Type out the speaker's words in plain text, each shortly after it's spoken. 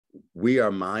we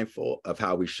are mindful of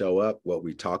how we show up, what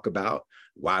we talk about,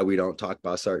 why we don't talk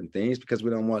about certain things, because we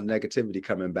don't want negativity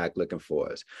coming back looking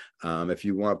for us. If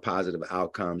you want positive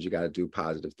outcomes, you got to do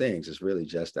positive things. It's really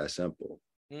just that simple.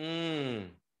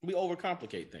 We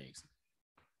overcomplicate things.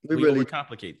 We really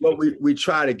overcomplicate things. Well, we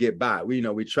try to get by.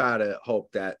 We try to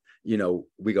hope that, we're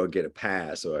going to get a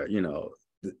pass, or,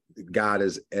 God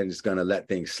is going to let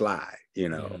things slide,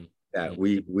 that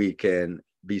we can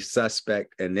be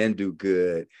suspect and then do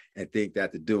good and think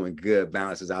that the doing good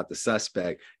balances out the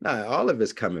suspect. No, all of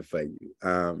it's coming for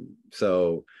you.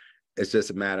 So it's just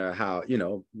a matter of how,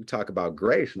 we talk about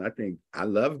grace, and I think I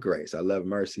love grace. I love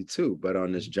mercy too. But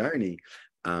on this journey,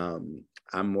 I'm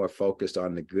more focused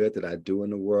on the good that I do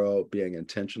in the world, being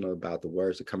intentional about the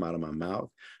words that come out of my mouth,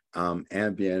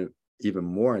 and being even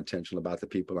more intentional about the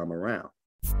people I'm around.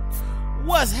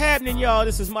 What's happening, y'all?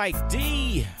 This is Mike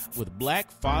D with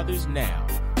Black Fathers Now,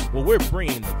 where we're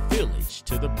bringing the village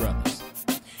to the brothers.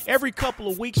 Every couple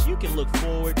of weeks, you can look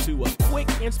forward to a quick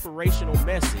inspirational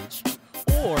message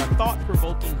or a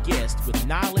thought-provoking guest with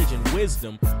knowledge and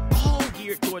wisdom, all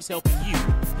geared towards helping you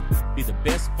be the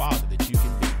best father that you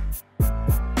can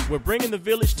be. We're bringing the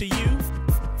village to you.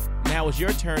 Now it's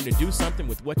your turn to do something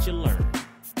with what you learned.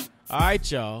 All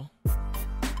right, y'all.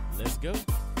 Let's go.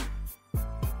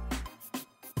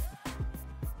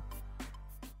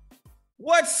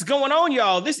 What's going on,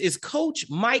 y'all? This is Coach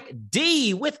Mike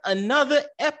D with another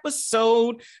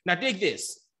episode. Now, dig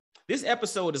this. This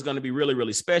episode is going to be really,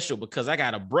 really special because I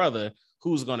got a brother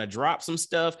who's going to drop some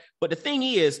stuff. But the thing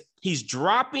is, he's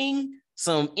dropping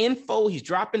some info. He's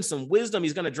dropping some wisdom.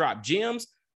 He's going to drop gems.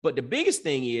 But the biggest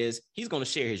thing is he's going to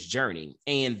share his journey.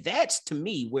 And that's, to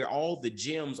me, where all the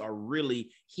gems are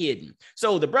really hidden.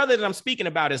 So the brother that I'm speaking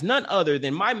about is none other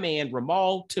than my man,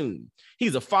 Romal.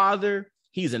 He's a father.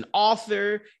 He's an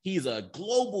author. He's a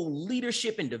global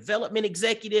leadership and development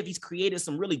executive. He's created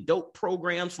some really dope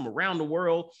programs from around the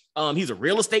world. He's a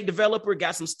real estate developer,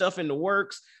 got some stuff in the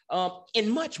works,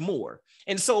 and much more.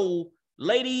 And so,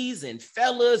 ladies and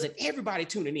fellas and everybody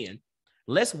tuning in,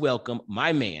 let's welcome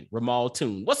my man,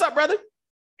 Romal. What's up, brother?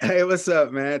 Hey, what's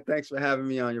up, man? Thanks for having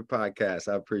me on your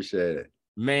podcast. I appreciate it.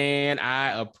 Man,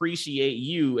 I appreciate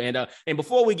you. And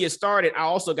before we get started, I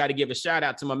also got to give a shout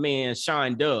out to my man,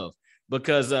 Sean Dove.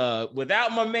 Because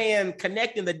without my man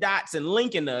connecting the dots and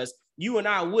linking us, you and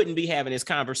I wouldn't be having this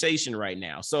conversation right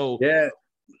now. So,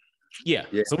 yeah.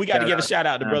 So we got to give a shout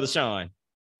out to brother Sean.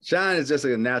 Sean is just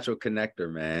a natural connector,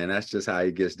 man. That's just how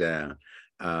he gets down.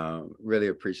 Really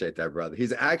appreciate that, brother.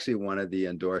 He's actually one of the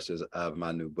endorsers of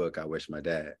my new book, I Wish My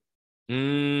Dad.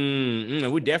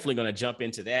 We're definitely going to jump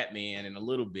into that, man, in a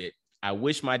little bit. I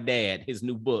Wish My Dad, his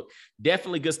new book.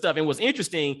 Definitely good stuff. And what's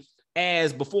interesting,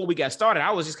 as before we got started,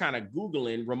 I was just kind of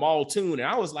Googling Romal, and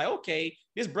I was like, okay,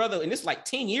 this brother, and this like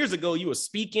 10 years ago, you were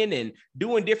speaking and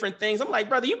doing different things. I'm like,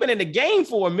 brother, you've been in the game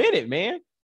for a minute, man.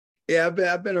 Yeah,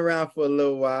 I've been around for a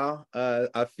little while.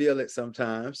 I feel it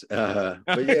sometimes, but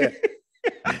yeah.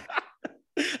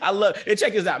 I love it.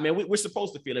 Check this out, man. We're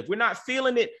supposed to feel it. If we're not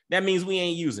feeling it, that means we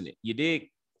ain't using it. You dig?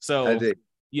 So I dig.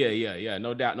 Yeah.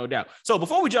 No doubt. So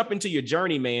before we jump into your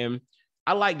journey, man,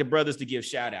 I like the brothers to give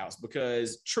shout outs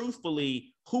because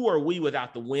truthfully, who are we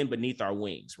without the wind beneath our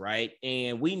wings, right?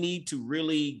 And we need to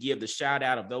really give the shout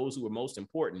out of those who are most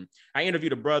important. I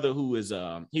interviewed a brother who is,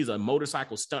 he's a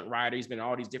motorcycle stunt rider. He's been in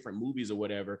all these different movies or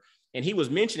whatever. And he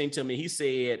was mentioning to me, he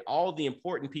said, all the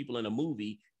important people in a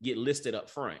movie get listed up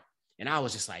front. And I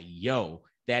was just like, yo,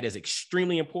 that is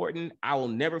extremely important. I will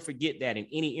never forget that in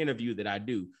any interview that I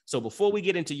do. So before we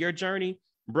get into your journey,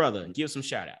 brother, give some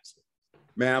shout outs.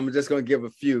 Man, I'm just going to give a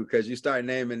few because you start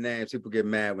naming names, people get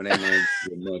mad when they names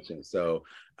get mentioned. So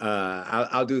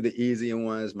I'll do the easy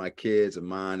ones, my kids,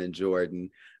 Amon and Jordan.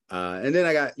 And then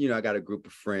I got a group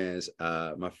of friends,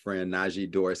 my friend Najee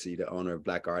Dorsey, the owner of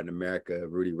Black Art in America,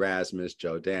 Rudy Rasmus,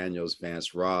 Joe Daniels,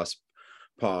 Vance Ross,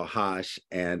 Paul Hosh,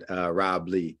 and Rob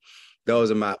Lee. Those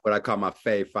are what I call my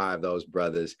fave five, those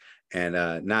brothers. And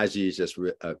Najee is just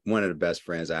one of the best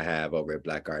friends I have over at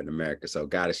Black Art in America. So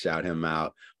got to shout him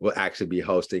out. We'll actually be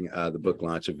hosting the book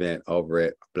launch event over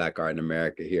at Black Art in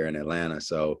America here in Atlanta.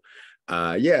 So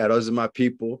those are my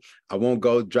people. I won't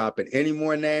go dropping any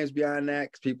more names beyond that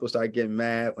because people start getting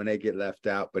mad when they get left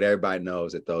out. But everybody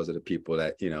knows that those are the people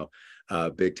that,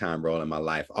 big time role in my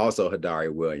life. Also,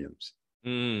 Hadari Williams.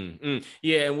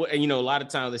 Yeah. And, a lot of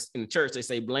times in the church, they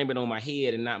say, blame it on my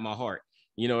head and not my heart.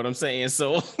 You know what I'm saying?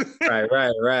 So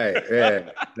right. Yeah.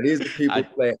 These are people who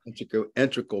play an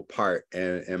integral part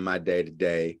in my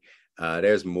day-to-day.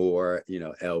 There's more,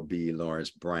 LB,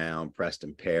 Lawrence Brown,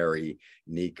 Preston Perry,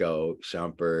 Nico,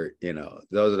 Shumpert,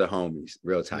 those are the homies,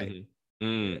 real tight.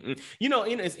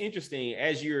 It's interesting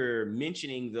as you're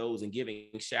mentioning those and giving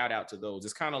shout out to those.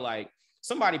 It's kind of like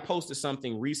somebody posted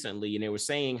something recently and they were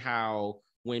saying how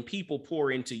when people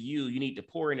pour into you, you need to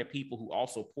pour into people who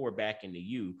also pour back into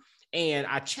you. And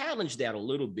I challenge that a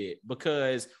little bit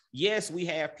because yes, we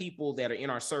have people that are in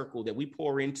our circle that we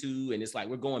pour into, and it's like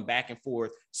we're going back and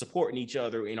forth, supporting each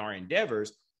other in our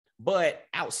endeavors. But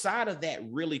outside of that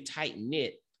really tight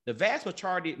knit, the vast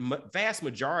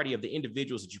majority of the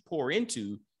individuals that you pour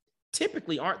into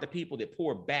typically aren't the people that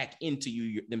pour back into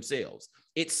you themselves.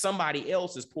 It's somebody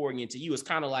else is pouring into you. It's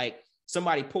kind of like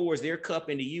somebody pours their cup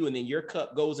into you and then your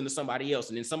cup goes into somebody else.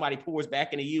 And then somebody pours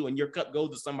back into you and your cup goes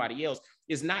to somebody else.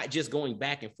 It's not just going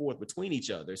back and forth between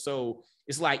each other. So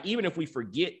it's like, even if we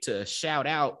forget to shout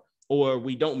out or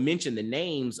we don't mention the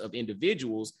names of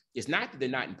individuals, it's not that they're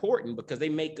not important because they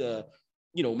make a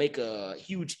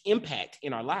huge impact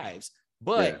in our lives,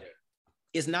 but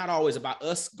it's not always about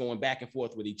us going back and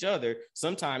forth with each other.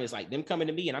 Sometimes it's like them coming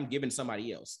to me and I'm giving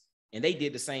somebody else. And they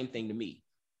did the same thing to me.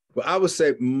 Well, I would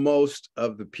say most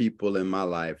of the people in my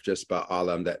life, just about all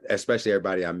of them, that especially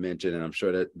everybody I mentioned, and I'm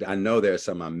sure that I know there's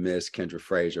some I missed, Kendra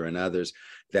Frazier and others,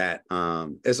 that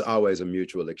it's always a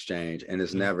mutual exchange and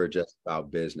it's never just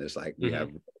about business. Like we have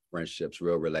friendships,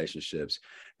 real relationships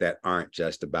that aren't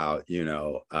just about,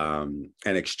 an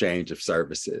exchange of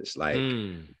services. Like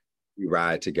we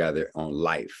ride together on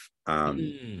life.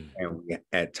 And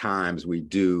at times we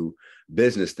do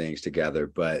business things together,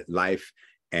 but life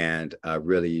and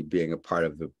really being a part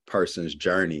of the person's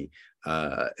journey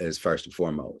is first and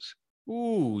foremost.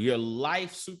 Ooh, your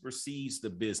life supersedes the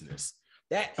business.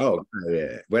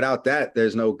 Without that,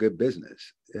 there's no good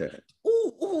business. Yeah.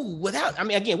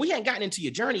 Again, we haven't gotten into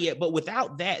your journey yet, but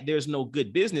without that, there's no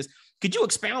good business. Could you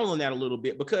expound on that a little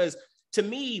bit? Because to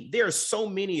me, there are so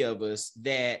many of us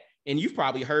that, and you've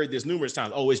probably heard this numerous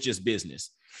times, oh, it's just business.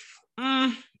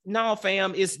 No,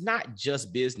 fam, it's not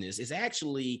just business. It's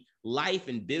actually life,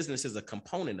 and business is a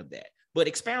component of that. But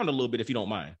expound a little bit if you don't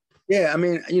mind. Yeah, I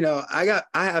mean, I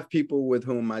have people with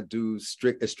whom I do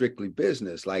strictly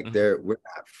business. Like we're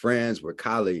not friends, we're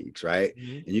colleagues, right?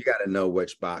 And you got to know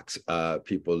which box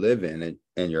people live in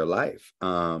your life.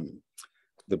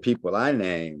 The people I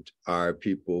named are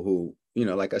people who,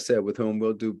 like I said, with whom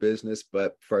we'll do business,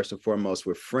 but first and foremost,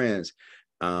 we're friends.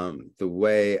 The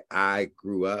way I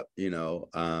grew up,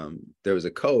 there was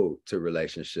a code to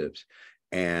relationships,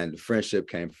 and friendship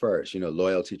came first.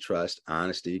 Loyalty, trust,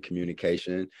 honesty,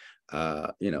 communication.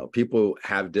 People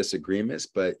have disagreements,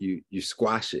 but you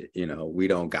squash it. We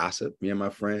don't gossip. Me and my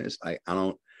friends, I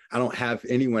don't have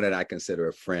anyone that I consider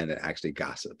a friend that actually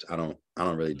gossips. I don't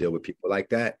really deal with people like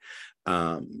that.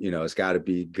 It's got to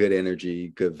be good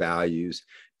energy, good values.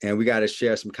 And we got to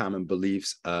share some common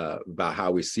beliefs about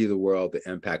how we see the world,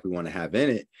 the impact we want to have in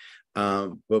it.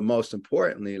 But most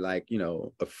importantly,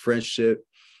 a friendship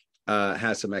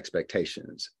has some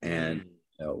expectations, and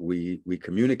we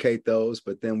communicate those,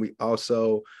 but then we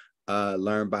also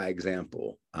learn by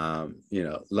example.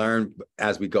 Learn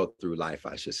as we go through life,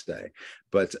 I should say.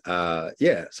 But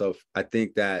so I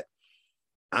think that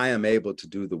I am able to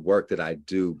do the work that I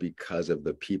do because of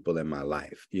the people in my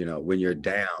life. When you're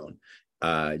down,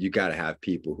 you got to have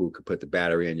people who could put the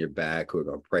battery in your back, who are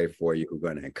going to pray for you, who are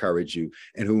going to encourage you,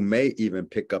 and who may even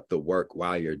pick up the work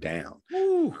while you're down.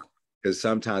 Because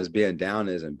sometimes being down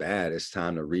isn't bad. It's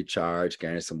time to recharge,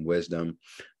 gain some wisdom,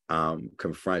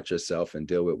 confront yourself and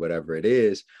deal with whatever it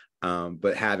is.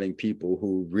 But having people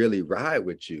who really ride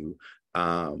with you,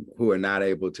 who are not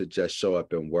able to just show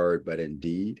up in word, but in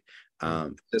deed,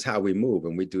 that's how we move.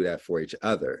 And we do that for each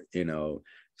other.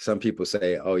 Some people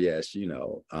say, oh, yes,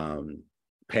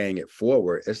 paying it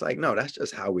forward. It's like, no, that's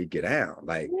just how we get out.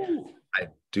 Like, I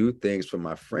do things for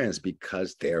my friends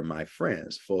because they're my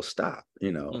friends, full stop.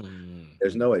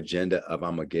 There's no agenda of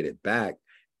I'm gonna get it back.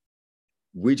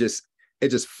 It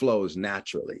just flows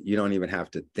naturally. You don't even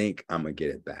have to think I'm gonna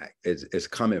get it back. It's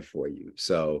coming for you.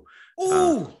 So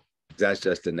that's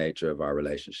just the nature of our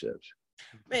relationships.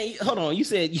 Man, hold on. You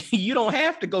said you don't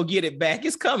have to go get it back.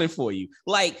 It's coming for you.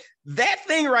 Like that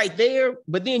thing right there.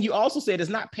 But then you also said it's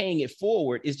not paying it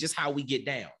forward. It's just how we get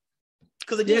down.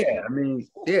 Because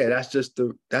that's just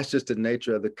the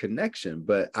nature of the connection.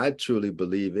 But I truly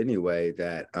believe anyway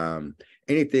that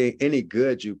any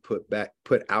good you put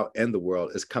out in the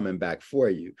world is coming back for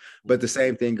you. But the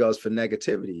same thing goes for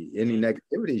negativity. Any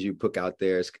negativities you put out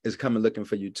there is coming looking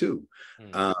for you too.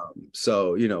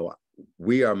 So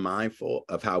we are mindful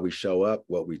of how we show up,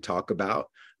 what we talk about,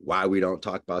 why we don't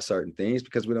talk about certain things,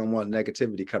 because we don't want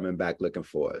negativity coming back looking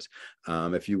for us.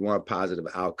 If you want positive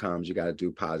outcomes, you got to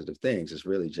do positive things. It's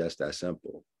really just that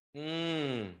simple.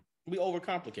 We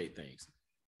overcomplicate things.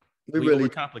 we We really,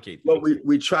 overcomplicate well, things.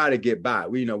 we try to get by.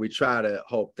 We try to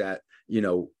hope that, we're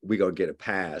going to get a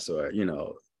pass, or,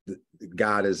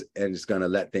 God is, and it's going to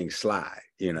let things slide,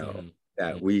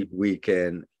 that Mhm. we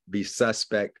can be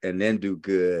suspect and then do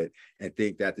good, and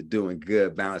think that the doing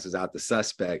good balances out the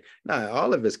suspect. No,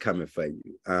 all of it's coming for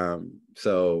you.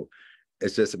 So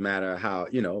it's just a matter of how,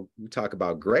 we talk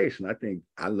about grace, and I think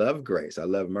I love grace. I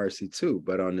love mercy too.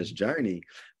 But on this journey,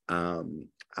 I'm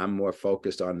more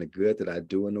focused on the good that I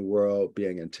do in the world,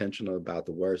 being intentional about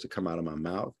the words that come out of my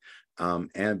mouth,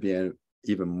 and being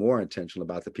even more intentional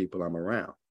about the people I'm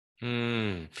around.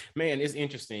 Man, it's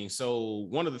interesting. So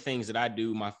one of the things that I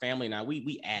do, my family and I,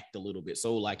 we act a little bit.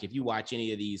 So like if you watch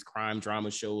any of these crime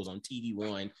drama shows on TV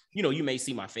One, you may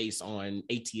see my face on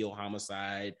ATL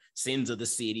Homicide, Sins of the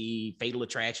City, Fatal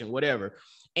Attraction, whatever.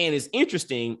 And it's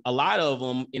interesting. A lot of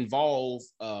them involve,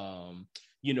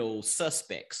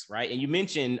 suspects, right? And you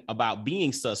mentioned about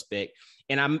being suspect,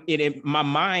 and my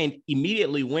mind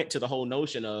immediately went to the whole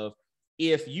notion of,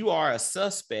 if you are a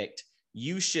suspect,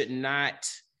 you should not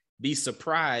be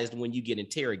surprised when you get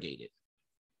interrogated.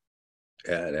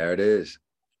 Yeah, there it is.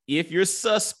 If you're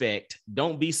suspect,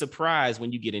 don't be surprised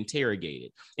when you get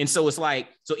interrogated. And so it's like,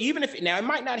 so even if now it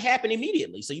might not happen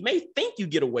immediately, so you may think you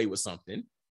get away with something,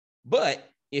 but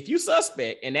if you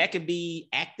suspect, and that can be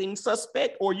acting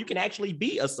suspect, or you can actually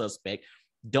be a suspect,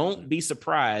 don't be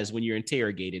surprised when you're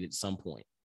interrogated at some point.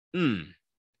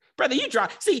 Brother, you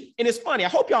drop. See, and it's funny. I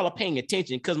hope y'all are paying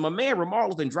attention, because my man Romal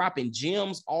has been dropping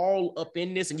gems all up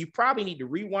in this, and you probably need to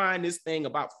rewind this thing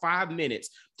about 5 minutes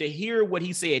to hear what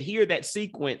he said, hear that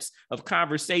sequence of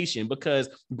conversation, because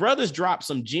brothers drop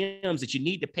some gems that you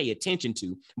need to pay attention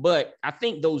to. But I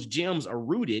think those gems are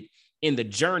rooted in the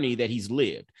journey that he's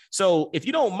lived. So if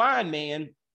you don't mind, man,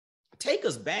 take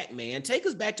us back, man. Take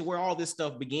us back to where all this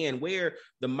stuff began, where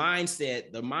the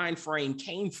mindset, the mind frame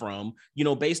came from,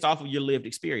 based off of your lived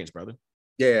experience, brother.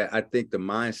 Yeah, I think the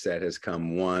mindset has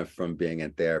come, one, from being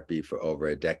in therapy for over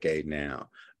a decade now,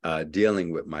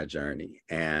 dealing with my journey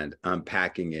and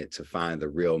unpacking it to find the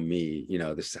real me.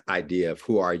 This idea of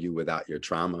who are you without your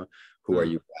trauma? Who are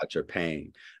you without your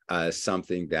pain?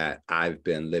 Something that I've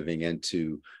been living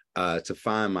into, to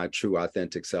find my true,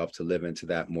 authentic self, to live into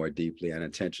that more deeply and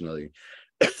intentionally.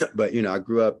 But, I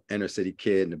grew up inner city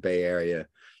kid in the Bay Area,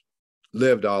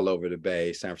 lived all over the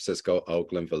Bay, San Francisco,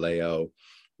 Oakland, Vallejo,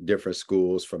 different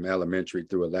schools from elementary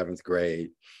through 11th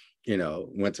grade.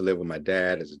 Went to live with my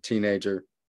dad as a teenager,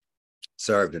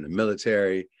 served in the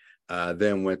military,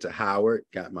 then went to Howard,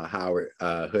 got my Howard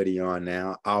hoodie on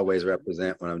now, always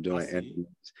represent when I'm doing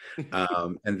interviews,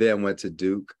 and then went to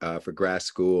Duke for grad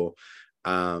school.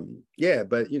 But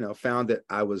found that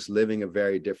I was living a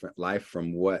very different life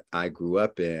from what I grew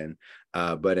up in.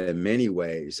 But in many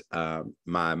ways, my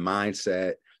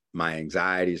mindset, my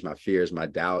anxieties, my fears, my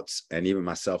doubts, and even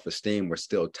my self-esteem were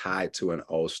still tied to an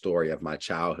old story of my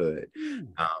childhood.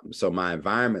 So my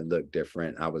environment looked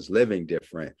different. I was living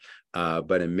different.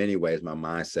 But in many ways, my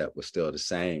mindset was still the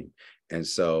same. And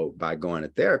so by going to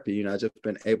therapy, I've just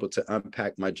been able to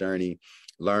unpack my journey,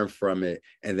 learn from it,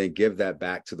 and then give that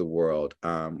back to the world.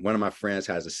 One of my friends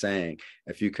has a saying: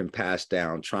 if you can pass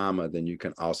down trauma, then you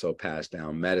can also pass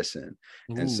down medicine.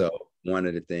 And so one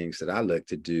of the things that I look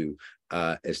to do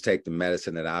is take the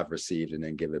medicine that I've received and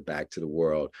then give it back to the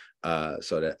world,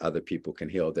 so that other people can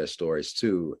heal their stories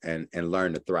too, and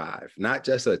learn to thrive, not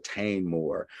just attain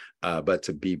more, but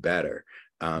to be better,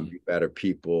 be better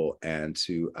people, and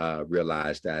to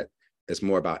realize that it's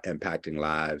more about impacting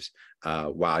lives,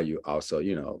 while you also,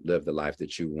 live the life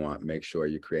that you want. Make sure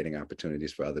you're creating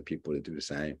opportunities for other people to do the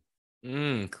same.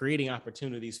 Creating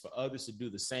opportunities for others to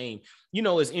do the same.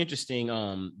 It's interesting.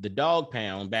 The Dog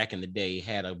Pound back in the day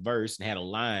had a verse and had a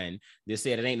line that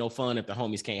said, "It ain't no fun if the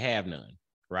homies can't have none."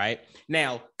 Right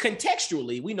now,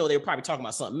 contextually, we know they were probably talking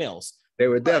about something else. They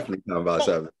were definitely talking about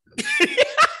something.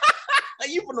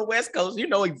 You from the West Coast, you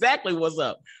know exactly what's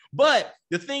up. But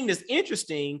the thing that's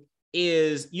interesting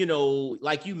is,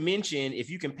 like you mentioned, if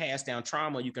you can pass down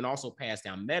trauma, you can also pass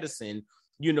down medicine.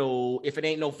 If it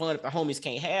ain't no fun if the homies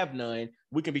can't have none,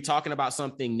 we can be talking about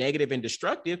something negative and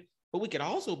destructive, but we could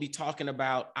also be talking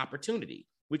about opportunity.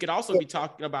 We could also be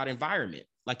talking about environment,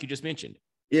 like you just mentioned.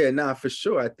 Yeah, no, for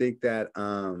sure. I think that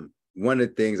one of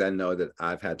the things I know that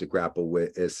I've had to grapple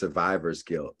with is survivor's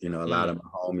guilt. A lot of my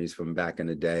homies from back in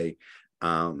the day,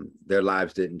 their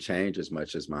lives didn't change as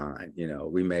much as mine.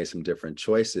 We made some different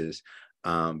choices,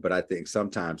 But I think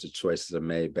sometimes the choices are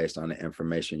made based on the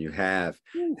information you have.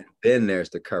 Ooh. And then there's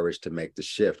the courage to make the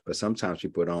shift. But sometimes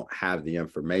people don't have the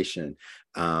information.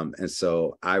 And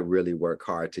so I really work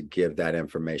hard to give that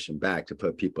information back, to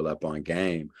put people up on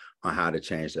game on how to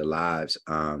change their lives,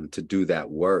 to do that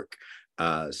work.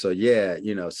 So yeah,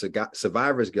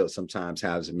 survivor's guilt sometimes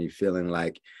has me feeling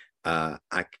like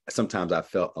sometimes I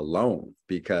felt alone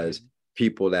because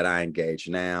people that I engage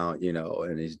now,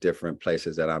 in these different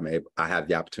places that I have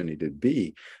the opportunity to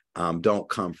be, don't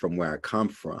come from where I come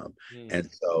from. And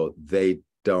so they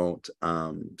don't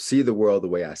see the world the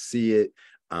way I see it.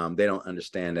 They don't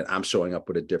understand that I'm showing up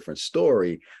with a different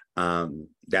story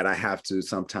that I have to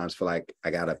sometimes feel like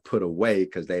I got to put away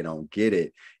because they don't get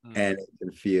it. And it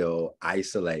can feel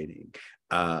isolating.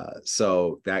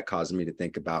 So that caused me to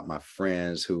think about my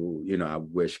friends who, I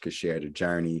wish could share the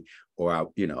journey,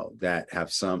 or,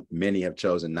 that many have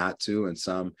chosen not to, and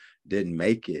some didn't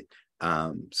make it.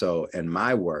 So in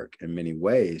my work, in many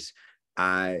ways,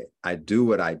 I do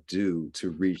what I do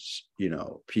to reach,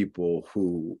 people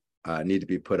who need to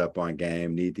be put up on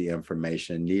game, need the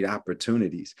information, need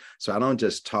opportunities. So I don't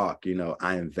just talk,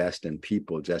 I invest in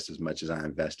people just as much as I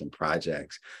invest in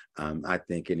projects. I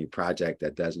think any project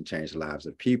that doesn't change the lives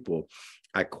of people,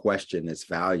 I question its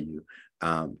value,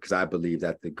 because I believe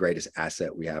that the greatest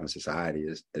asset we have in society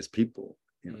is people.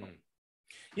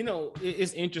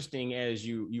 It's interesting, as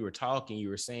you were talking, you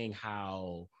were saying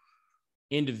how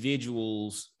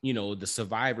individuals, the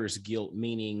survivor's guilt,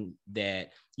 meaning that,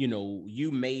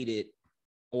 you made it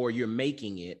or you're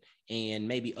making it and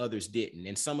maybe others didn't.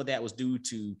 And some of that was due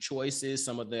to choices.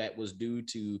 Some of that was due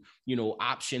to,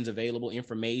 options available,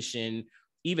 information,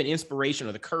 even inspiration,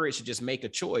 or the courage to just make a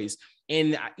choice.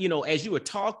 And, as you were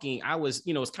talking, I was,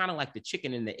 it's kind of like the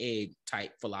chicken and the egg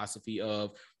type philosophy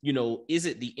of, is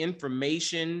it the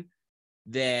information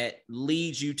that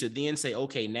leads you to then say,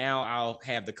 okay, now I'll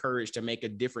have the courage to make a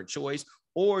different choice?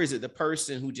 Or is it the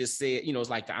person who just said, it's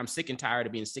like, I'm sick and tired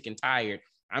of being sick and tired,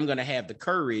 I'm going to have the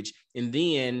courage. And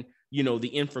then, the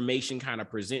information kind of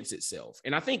presents itself.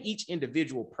 And I think each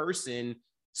individual person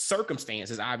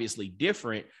circumstance is obviously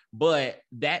different, but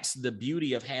that's the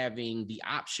beauty of having the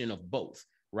option of both,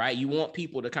 right? You want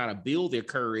people to kind of build their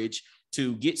courage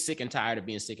to get sick and tired of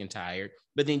being sick and tired,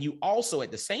 but then you also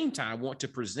at the same time want to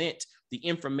present the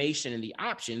information and the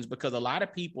options, because a lot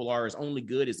of people are as only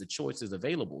good as the choices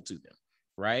available to them,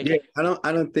 right? Yeah,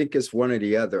 I don't think it's one or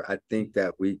the other. I think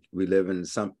that we live in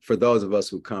for those of us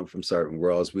who come from certain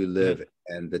worlds, we live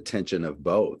in the tension of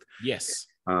both. Yes.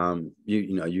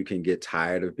 You can get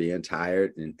tired of being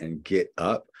tired and get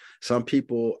up. Some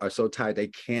people are so tired they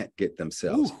can't get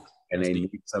themselves. Ooh, and they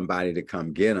need somebody to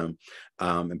come get them,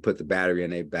 and put the battery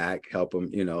in their back, help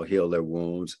them, heal their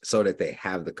wounds so that they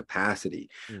have the capacity.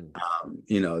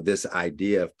 This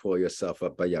idea of pull yourself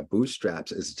up by your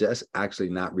bootstraps is just actually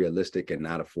not realistic and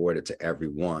not afforded to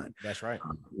everyone. That's right.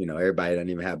 Everybody doesn't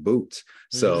even have boots.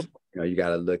 So, you got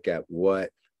to look at what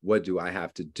do I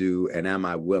have to do, and am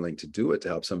I willing to do it to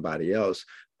help somebody else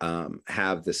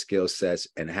have the skill sets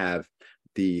and have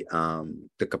the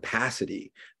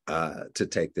capacity to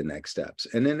take the next steps.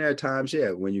 And then there are times,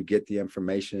 when you get the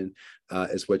information,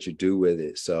 it's what you do with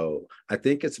it. So I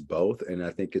think it's both, and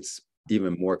I think it's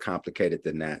even more complicated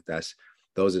than that.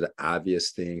 Those are the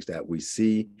obvious things that we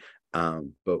see,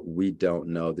 but we don't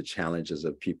know the challenges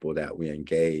of people that we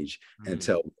engage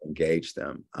until we engage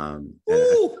them. And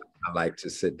I like to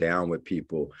sit down with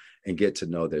people and get to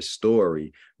know their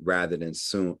story rather than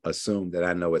assume that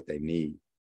I know what they need.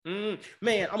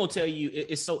 Man, I'm gonna tell you,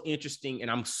 it's so interesting,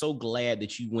 and I'm so glad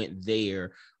that you went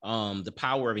there. The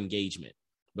power of engagement,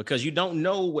 because you don't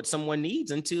know what someone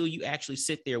needs until you actually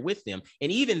sit there with them,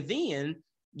 and even then,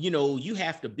 you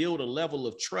have to build a level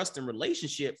of trust and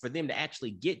relationship for them to actually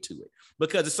get to it.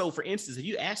 Because so, for instance, if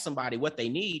you ask somebody what they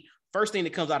need, first thing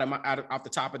that comes off the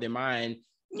top of their mind,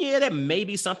 that may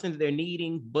be something that they're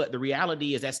needing, but the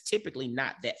reality is that's typically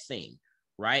not that thing.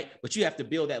 Right. But you have to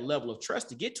build that level of trust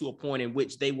to get to a point in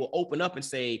which they will open up and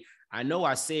say, I know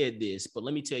I said this, but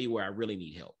let me tell you where I really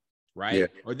need help. Right. Yeah.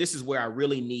 Or this is where I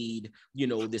really need,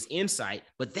 this insight.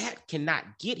 But that cannot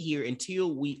get here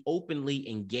until we openly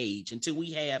engage, until we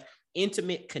have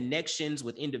intimate connections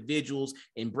with individuals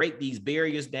and break these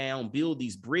barriers down, build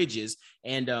these bridges,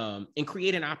 and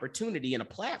create an opportunity and a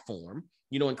platform,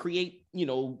 and create,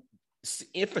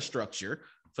 infrastructure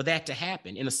for that to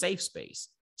happen in a safe space.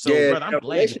 So, brother, I'm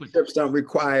glad relationships don't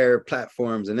require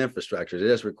platforms and infrastructure. They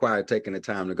just require taking the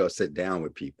time to go sit down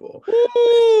with people.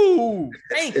 Ooh,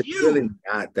 it's really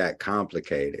not that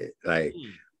complicated. Like,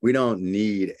 we don't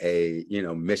need a,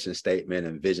 mission statement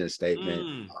and vision statement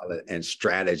Mm, and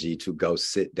strategy to go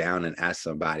sit down and ask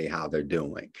somebody how they're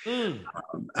doing. mm.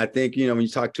 I think, when you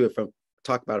talk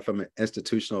about it from an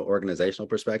institutional organizational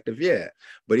perspective, yeah,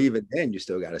 but even then you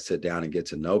still got to sit down and get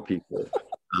to know people,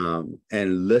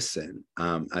 and listen.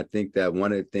 I think that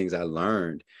one of the things I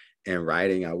learned in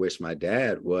writing I Wish My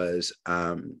Dad was,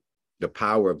 the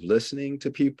power of listening to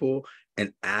people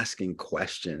and asking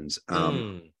questions,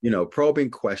 probing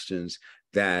questions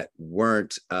that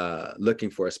weren't looking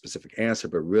for a specific answer,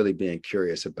 but really being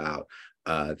curious about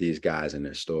these guys and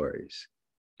their stories.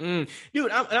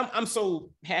 Dude, I'm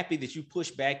so happy that you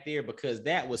pushed back there, because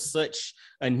that was such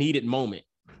a needed moment.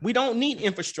 We don't need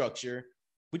infrastructure.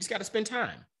 We just got to spend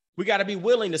time. We got to be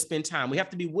willing to spend time. We have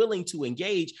to be willing to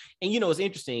engage. And, it's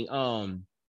interesting.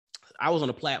 I was on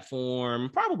a platform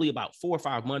probably about 4 or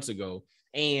 5 months ago,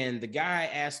 and the guy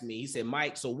asked me, he said,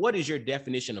 Mike, so what is your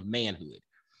definition of manhood?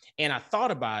 And I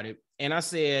thought about it, and I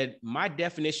said, my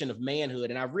definition of manhood,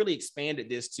 and I've really expanded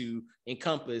this to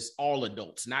encompass all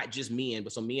adults, not just men,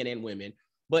 but so men and women.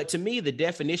 But to me, the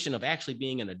definition of actually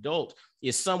being an adult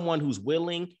is someone who's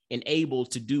willing and able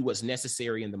to do what's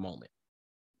necessary in the moment.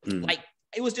 Like,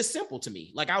 it was just simple to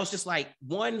me. Like, I was just like,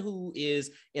 one who is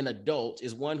an adult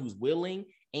is one who's willing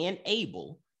and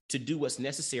able to do what's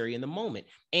necessary in the moment.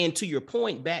 And to your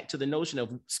point, back to the notion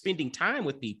of spending time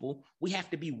with people, we have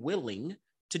to be willing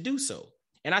to do so.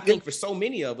 And I think for so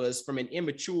many of us, from an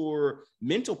immature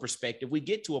mental perspective, we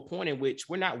get to a point in which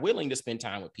we're not willing to spend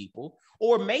time with people,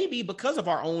 or maybe because of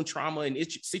our own trauma and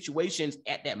situations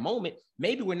at that moment,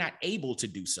 maybe we're not able to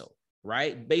do so,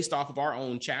 right? Based off of our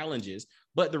own challenges.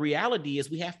 But the reality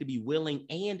is we have to be willing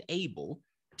and able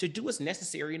to do what's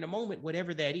necessary in the moment,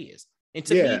 whatever that is. And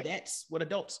to me, that's what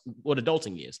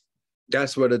adulting is.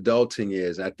 That's what adulting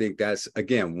is. I think that's,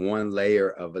 again, one layer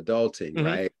of adulting,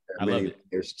 right? I love it.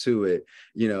 There's to it.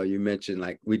 You mentioned,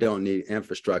 like, we don't need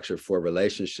infrastructure for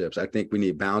relationships. I think we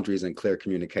need boundaries and clear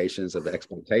communications of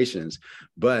expectations.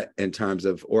 But in terms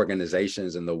of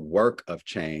organizations and the work of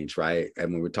change, right?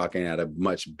 And when we're talking at a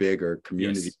much bigger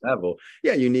community level,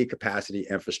 you need capacity,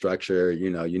 infrastructure,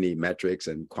 you need metrics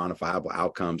and quantifiable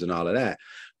outcomes and all of that.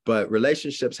 But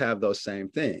relationships have those same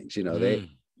things.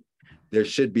 There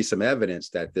should be some evidence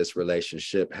that this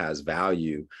relationship has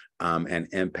value and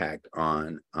impact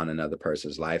on another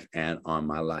person's life and on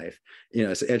my life.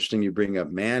 It's interesting you bring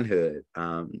up manhood.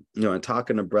 And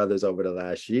talking to brothers over the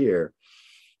last year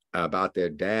about their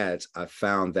dads, I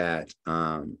found that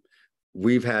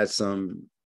we've had some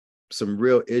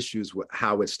real issues with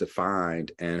how it's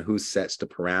defined and who sets the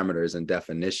parameters and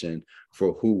definition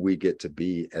for who we get to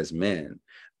be as men.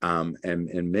 And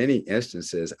in many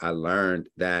instances, I learned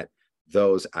that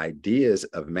those ideas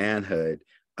of manhood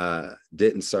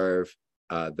didn't serve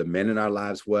the men in our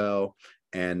lives well,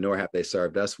 and nor have they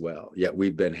served us well. Yet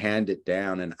we've been handed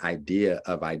down an idea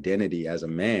of identity as a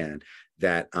man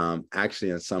that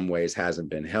actually in some ways hasn't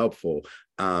been helpful,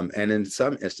 and in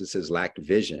some instances lacked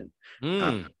vision.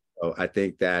 So I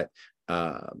think that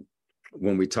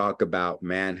when we talk about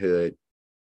manhood,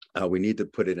 we need to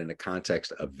put it in the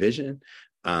context of vision,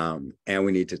 and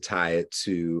we need to tie it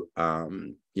to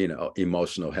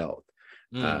emotional health.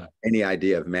 Any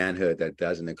idea of manhood that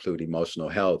doesn't include emotional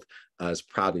health is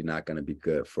probably not going to be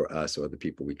good for us or the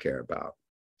people we care about.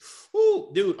 Ooh,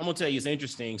 dude, I'm gonna tell you, it's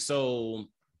interesting. So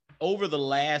over the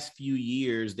last few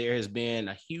years, there has been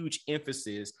a huge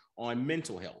emphasis on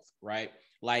mental health, right?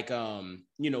 Like,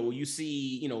 you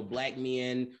see, Black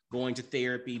men going to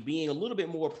therapy, being a little bit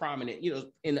more prominent,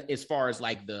 in as far as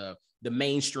like the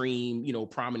mainstream,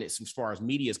 prominence as far as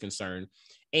media is concerned.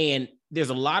 And there's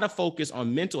a lot of focus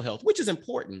on mental health, which is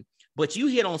important, but you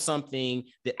hit on something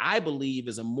that I believe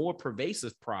is a more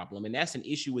pervasive problem. And that's an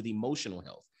issue with emotional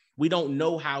health. We don't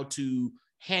know how to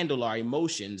handle our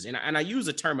emotions. And I use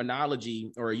a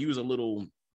terminology, or I use a little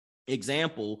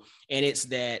example, and it's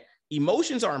that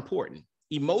emotions are important.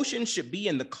 Emotions should be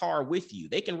in the car with you.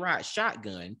 They can ride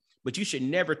shotgun, but you should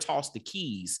never toss the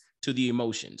keys to the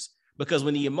emotions. Because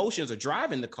when the emotions are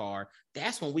driving the car,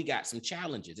 that's when we got some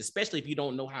challenges, especially if you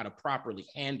don't know how to properly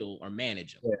handle or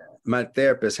manage them. Yeah. My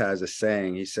therapist has a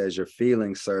saying. He says, your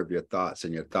feelings serve your thoughts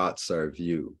and your thoughts serve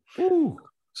you. Ooh.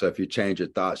 So if you change your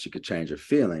thoughts, you could change your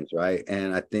feelings, right?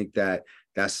 And I think that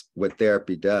that's what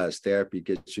therapy does. Therapy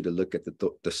gets you to look at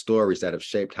the stories that have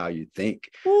shaped how you think,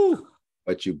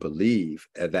 what you believe,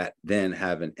 that then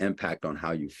have an impact on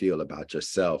how you feel about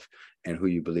yourself and who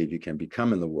you believe you can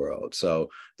become in the world. So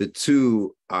the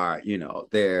two are,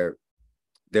 they're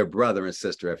brother and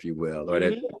sister, if you will, or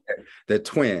they're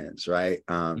twins, right?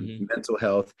 Mental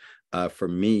health for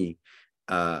me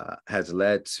has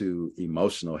led to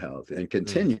emotional health and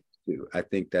continues to. I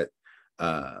think that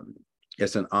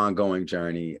it's an ongoing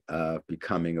journey of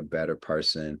becoming a better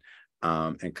person,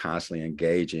 and constantly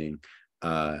engaging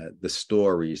the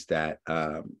stories that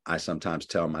I sometimes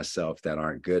tell myself that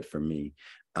aren't good for me,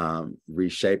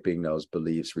 reshaping those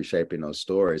beliefs, reshaping those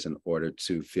stories in order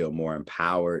to feel more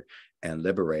empowered and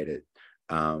liberated,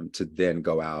 to then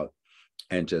go out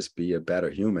and just be a better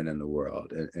human in the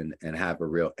world, and have a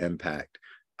real impact,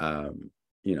 on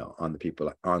the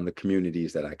people, on the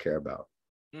communities that I care about.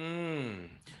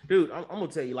 Dude, I'm gonna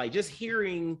tell you, like, just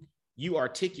hearing you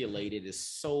articulate it is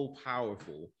so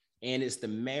powerful. And it's the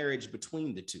marriage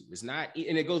between the two. It's not,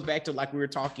 and it goes back to like we were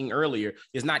talking earlier,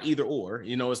 it's not either or,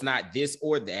 it's not this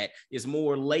or that. It's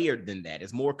more layered than that.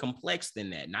 It's more complex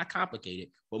than that. Not complicated,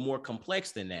 but more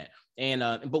complex than that. And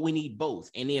but we need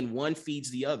both. And then one feeds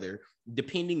the other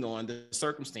depending on the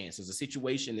circumstances, the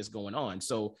situation that's going on.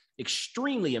 So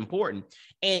extremely important.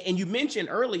 And you mentioned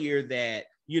earlier that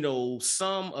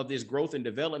some of this growth and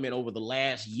development over the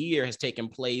last year has taken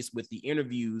place with the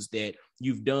interviews that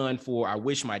you've done for I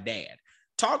Wish My Dad.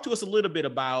 Talk to us a little bit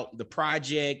about the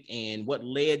project and what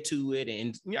led to it,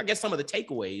 and I guess some of the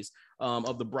takeaways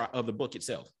of the book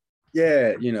itself.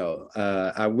 Yeah,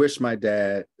 I Wish My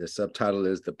Dad, the subtitle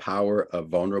is The Power of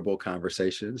Vulnerable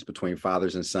Conversations Between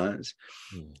Fathers and Sons.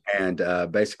 And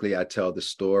basically, I tell the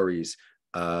stories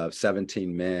of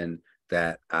 17 men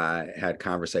that I had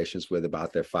conversations with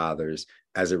about their fathers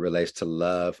as it relates to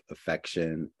love,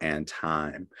 affection, and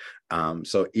time.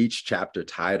 So each chapter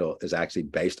title is actually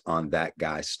based on that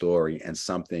guy's story and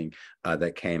something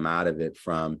that came out of it,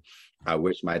 from I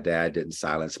wish my dad didn't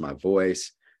silence my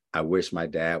voice. I wish my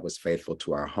dad was faithful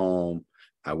to our home.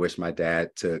 I wish my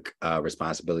dad took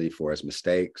responsibility for his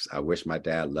mistakes. I wish my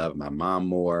dad loved my mom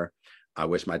more. I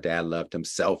wish my dad loved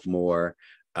himself more.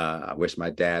 I wish my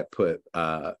dad put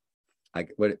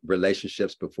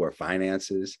relationships before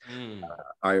finances,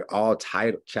 are all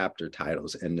chapter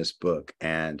titles in this book.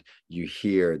 And you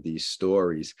hear these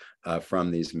stories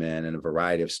from these men, and a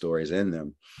variety of stories in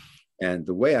them. And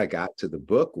the way I got to the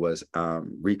book was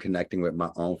reconnecting with my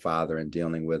own father and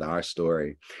dealing with our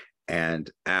story. And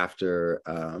after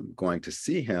going to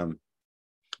see him,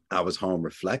 I was home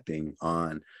reflecting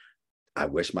on I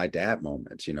wish my dad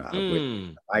moments. I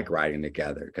wish bike riding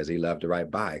together because he loved to ride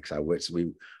bikes. I wish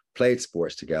we played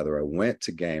sports together or went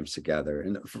to games together,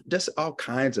 and just all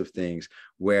kinds of things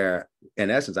where, in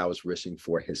essence, I was wishing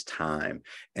for his time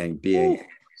and being able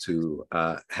to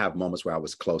have moments where I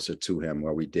was closer to him,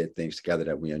 where we did things together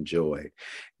that we enjoyed.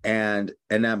 And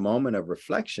in that moment of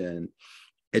reflection,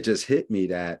 it just hit me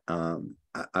that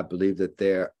I believe that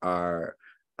there are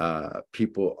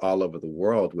people all over the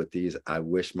world with these I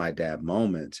wish my dad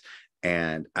moments.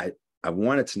 And I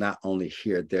wanted to not only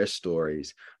hear their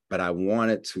stories, but I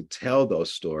wanted to tell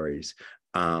those stories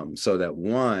so that,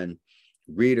 one,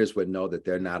 readers would know that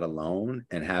they're not alone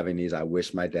and having these I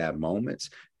wish my dad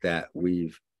moments, that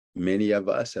many of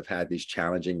us have had these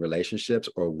challenging relationships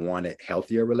or wanted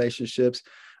healthier relationships.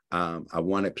 I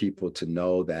wanted people to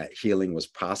know that healing was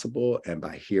possible. And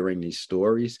by hearing these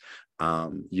stories,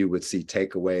 you would see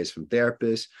takeaways from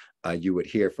therapists. You would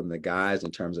hear from the guys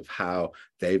in terms of how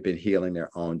they've been healing their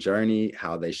own journey,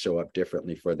 how they show up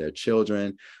differently for their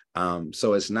children.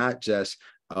 So it's not just,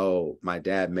 oh, my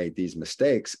dad made these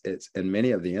mistakes. It's, in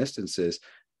many of the instances,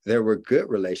 there were good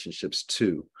relationships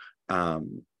too,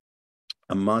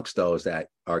 amongst those that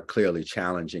are clearly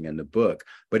challenging in the book.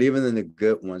 But even in the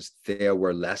good ones, there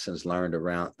were lessons learned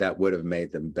around that would have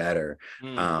made them better.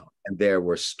 And there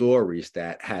were stories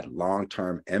that had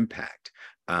long-term impact,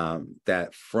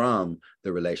 that from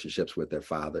the relationships with their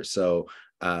fathers. So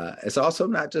it's also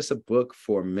not just a book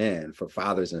for men, for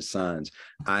fathers and sons.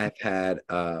 I've had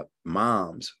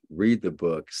moms read the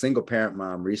book. Single parent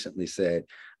mom recently said,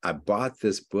 I bought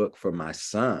this book for my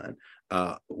son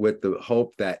with the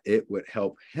hope that it would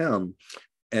help him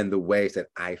in the ways that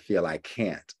I feel I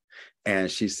can't.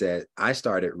 And she said, I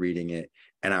started reading it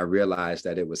and I realized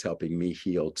that it was helping me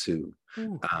heal too.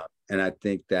 And I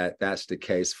think that that's the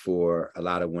case for a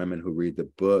lot of women who read the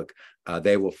book.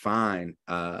 They will find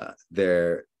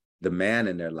the man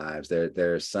in their lives,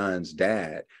 their son's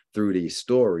dad, through these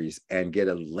stories, and get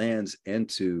a lens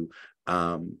into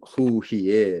who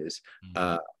he is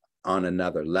on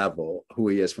another level, who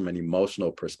he is from an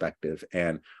emotional perspective,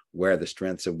 and where the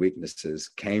strengths and weaknesses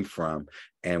came from,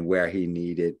 and where he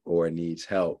needed or needs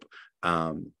help,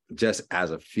 just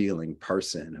as a feeling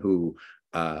person who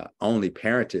only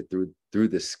parented through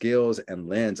the skills and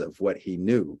lens of what he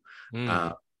knew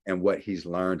and what he's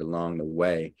learned along the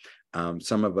way.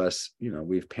 Some of us,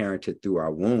 we've parented through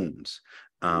our wounds.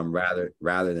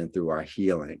 rather than through our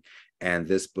healing. And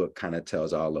this book kind of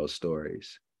tells all those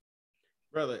stories.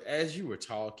 Brother, as you were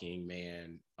talking,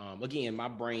 man, again, my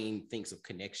brain thinks of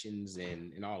connections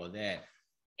and all of that.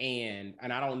 And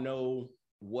I don't know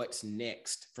what's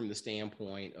next from the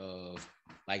standpoint of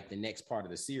like the next part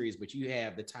of the series, but you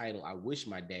have the title, I Wish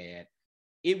My Dad.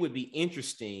 It would be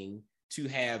interesting to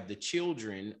have the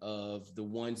children of the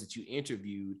ones that you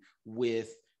interviewed with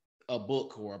a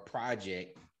book or a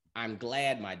project, I'm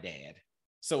Glad My Dad.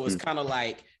 So it's kind of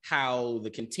like how the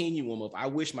continuum of I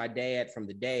Wish My Dad from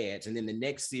the dads, and then the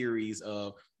next series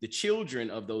of the children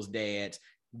of those dads,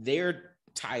 their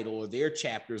title or their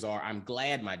chapters are I'm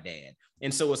Glad My Dad.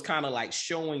 And so it's kind of like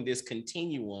showing this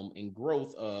continuum and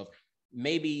growth of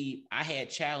maybe I had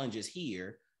challenges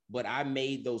here, but I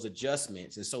made those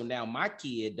adjustments. And so now my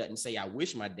kid doesn't say I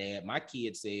wish my dad. My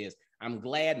kid says I'm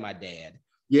glad my dad.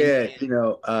 Yeah,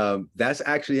 that's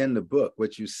actually in the book.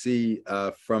 What you see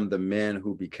from the men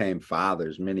who became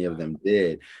fathers, many of them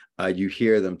did. You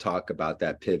hear them talk about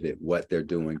that pivot, what they're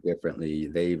doing differently.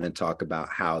 They even talk about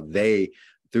how they,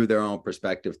 through their own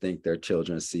perspective, think their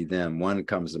children see them. One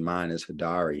comes to mind is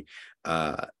Hadari.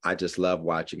 I just love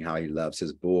watching how he loves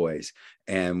his boys.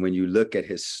 And when you look at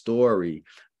his story,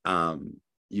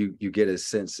 you get a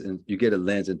sense and you get a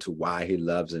lens into why he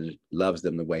loves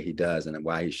them the way he does, and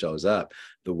why he shows up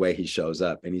the way he shows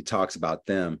up. And he talks about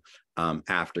them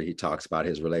after he talks about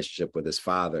his relationship with his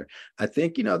father. I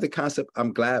think, the concept,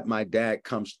 I'm glad my dad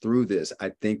comes through this.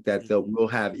 I think that we'll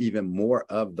have even more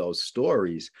of those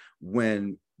stories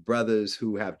when brothers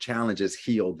who have challenges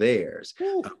heal theirs.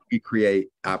 We create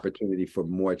opportunity for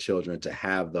more children to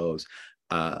have those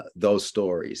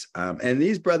stories. And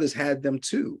these brothers had them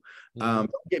too.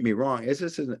 Don't get me wrong. This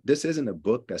isn't a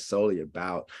book that's solely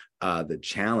about the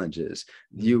challenges.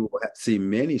 You see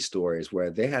many stories where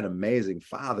they had amazing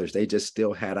fathers. They just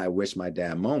still had I wish my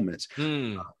dad moments.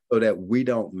 So that we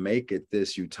don't make it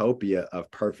this utopia of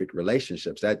perfect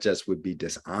relationships. That just would be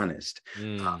dishonest.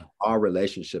 Our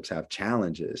relationships have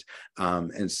challenges.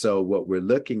 And so what we're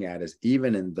looking at is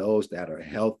even in those that are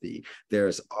healthy,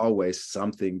 there's always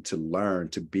something to learn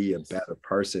to be a better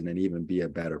person and even be a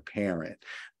better parent,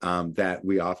 that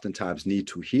we oftentimes need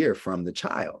to hear from the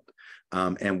child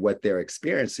and what they're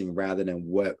experiencing, rather than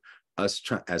what us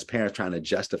as parents trying to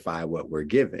justify what we're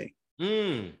giving.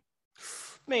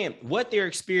 Man, what they're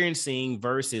experiencing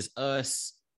versus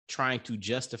us trying to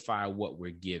justify what we're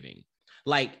giving.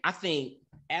 Like, I think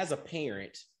as a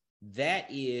parent, that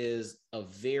is a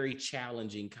very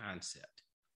challenging concept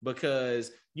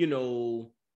because,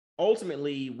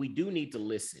 ultimately we do need to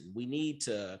listen. We need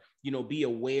to, be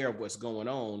aware of what's going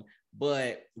on,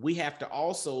 but we have to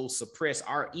also suppress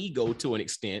our ego to an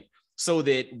extent so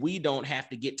that we don't have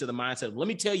to get to the mindset of, let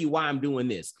me tell you why I'm doing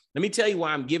this. Let me tell you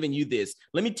why I'm giving you this.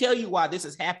 Let me tell you why this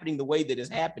is happening the way that it's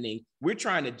happening. We're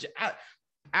trying to,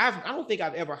 I don't think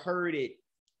I've ever heard it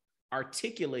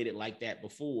articulated like that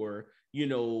before,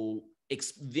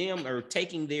 them or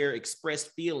taking their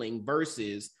expressed feeling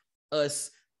versus us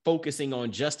focusing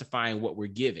on justifying what we're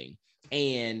giving.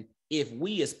 And if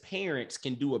we as parents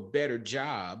can do a better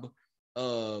job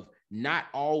of not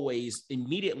always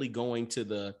immediately going to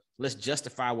the, let's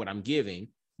justify what I'm giving,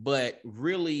 but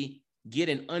really get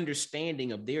an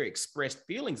understanding of their expressed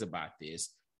feelings about this,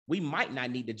 we might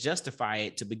not need to justify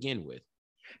it to begin with.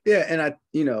 Yeah. And I,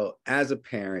 as a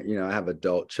parent, I have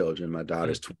adult children. My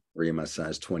daughter's 23, my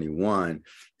son's 21.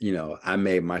 I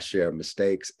made my share of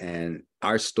mistakes, and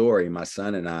our story, my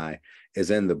son and I,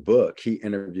 is in the book. He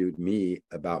interviewed me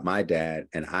about my dad,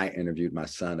 and I interviewed my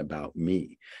son about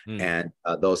me. And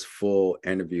those full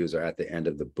interviews are at the end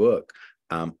of the book,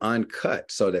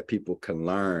 uncut, so that people can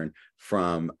learn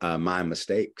from my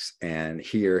mistakes and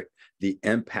hear the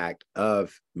impact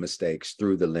of mistakes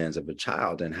through the lens of a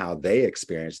child and how they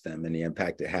experienced them and the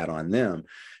impact it had on them.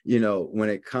 When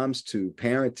it comes to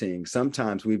parenting,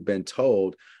 sometimes we've been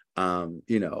told,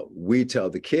 we tell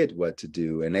the kid what to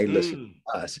do and they listen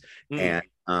to us. And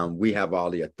we have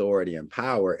all the authority and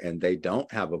power, and they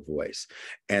don't have a voice.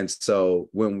 And so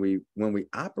when we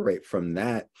operate from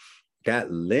that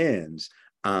lens,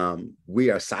 we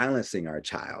speak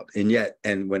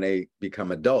when they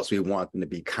become adults, we want them to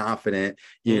be confident,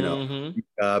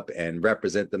 up and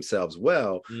represent themselves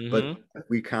well. But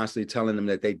we constantly telling them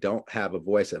that they don't have a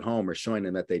voice at home or showing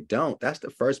them that they don't. That's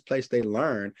the first place they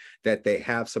learn that they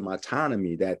have some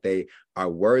autonomy, that they are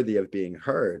worthy of being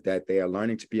heard, that they are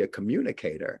learning to be a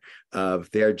communicator of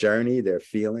their journey, their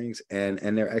feelings, and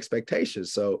their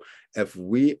expectations. So if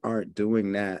we aren't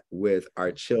doing that with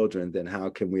our children, then how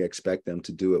can we expect them to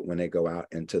to do it when they go out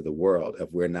into the world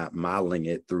if we're not modeling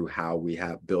it through how we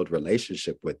have build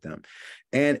relationship with them.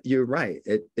 And you're right,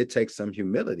 it takes some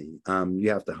humility. You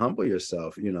have to humble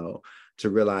yourself, to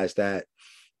realize that,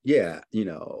 yeah,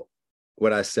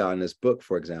 what I saw in this book,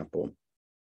 for example,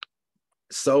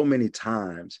 so many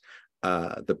times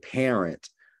the parent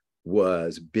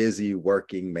was busy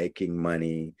working, making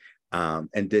money,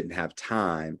 and didn't have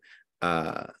time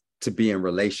to be in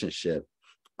relationship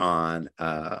on,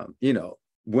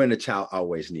 when the child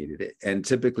always needed it. And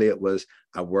typically it was,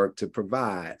 I work to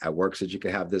provide, I work so that you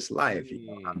can have this life,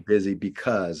 I'm busy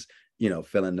because,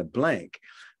 fill in the blank.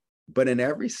 But in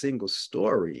every single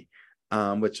story,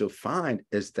 what you'll find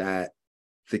is that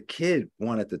the kid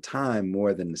wanted the time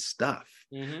more than the stuff.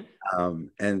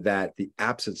 And that the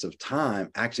absence of time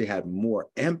actually had more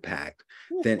impact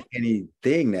than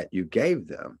anything that you gave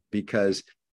them, because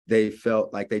they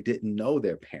felt like they didn't know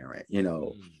their parent.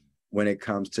 When it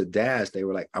comes to dads, they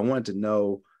were like, I wanted to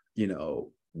know,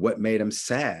 what made him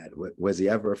sad? Was he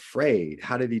ever afraid?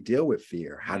 How did he deal with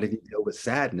fear? How did he deal with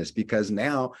sadness? Because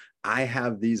now I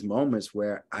have these moments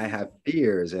where I have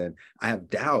fears and I have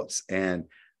doubts, and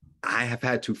I have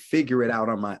had to figure it out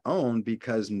on my own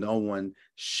because no one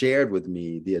shared with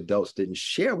me. The adults didn't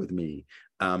share with me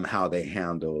how they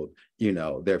handled,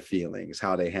 their feelings,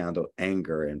 how they handled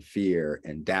anger and fear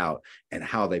and doubt, and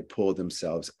how they pulled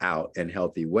themselves out in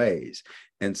healthy ways.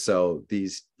 And so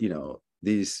these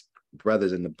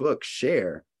brothers in the book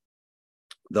share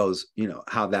those,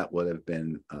 how that would have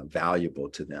been valuable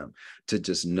to them to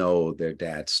just know their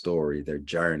dad's story, their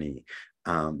journey.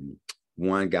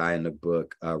 One guy in the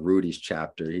book, Rudy's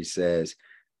chapter, he says,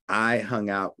 I hung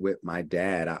out with my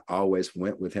dad. I always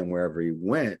went with him wherever he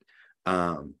went,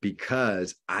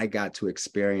 because I got to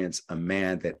experience a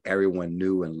man that everyone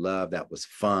knew and loved, that was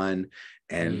fun.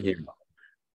 And,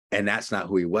 and that's not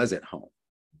who he was at home.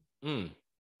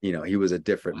 He was a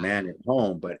different man at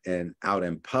home, but out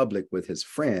in public with his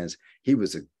friends, he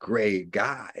was a great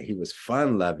guy. He was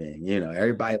fun loving,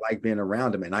 everybody liked being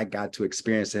around him. And I got to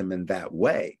experience him in that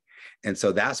way. And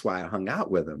so that's why I hung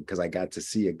out with him, because I got to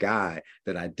see a guy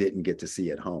that I didn't get to see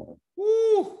at home.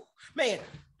 Ooh, man.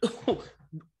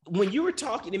 When you were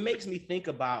talking, it makes me think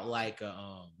about like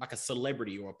a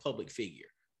celebrity or a public figure,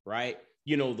 right?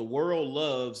 The world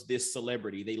loves this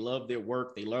celebrity. They love their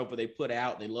work. They love what they put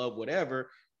out. They love whatever.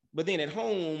 But then at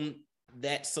home,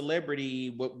 that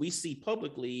celebrity, what we see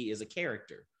publicly is a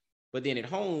character. But then at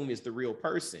home is the real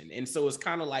person. And so it's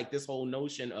kind of like this whole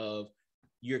notion of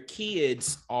your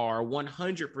kids are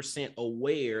 100%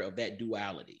 aware of that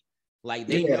duality. Like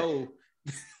they know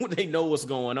they know what's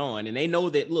going on, and they know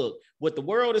that, look, what the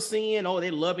world is seeing,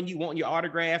 they're loving you, wanting your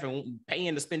autograph and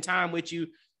paying to spend time with you.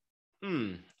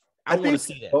 I want to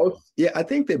see that. Both, I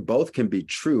think that both can be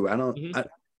true. I don't,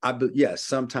 yes,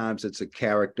 sometimes it's a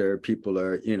character, people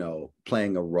are,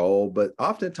 playing a role, but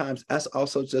oftentimes that's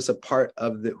also just a part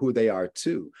of who they are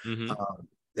too.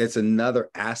 It's another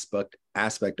aspect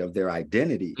of their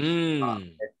identity.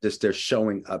 Just they're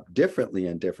showing up differently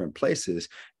in different places,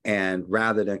 and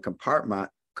rather than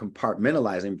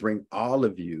compartmentalizing, bring all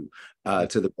of you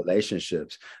to the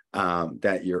relationships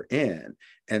that you're in.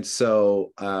 And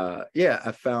so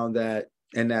I found that,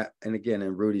 and again,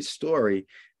 in Rudy's story,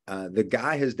 the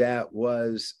guy, his dad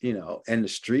was, in the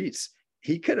streets.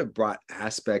 He could have brought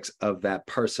aspects of that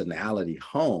personality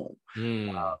home,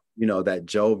 that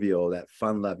jovial, that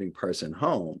fun-loving person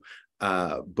home.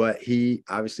 But he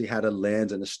obviously had a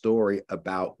lens and a story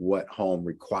about what home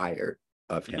required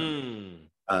of him.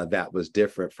 That was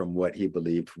different from what he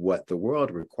believed, what the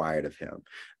world required of him.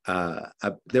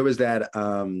 There was that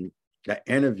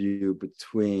interview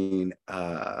between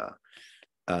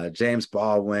James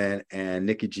Baldwin and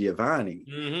Nikki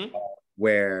Giovanni,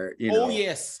 where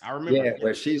yes, I remember.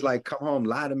 Where she's like, "Come home,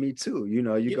 lie to me too." You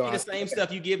give go me the same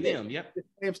stuff you give them. Yep, the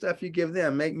same stuff you give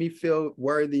them. Make me feel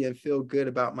worthy and feel good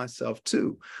about myself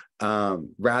too,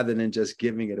 rather than just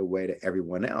giving it away to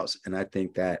everyone else. And I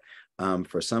think that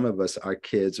for some of us, our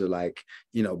kids are like,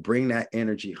 bring that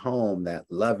energy home, that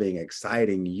loving,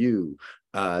 exciting you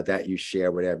that you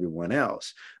share with everyone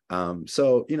else.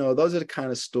 So those are the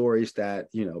kind of stories that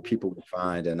people would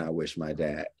find, and I Wish My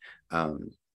Dad.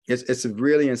 It's a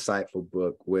really insightful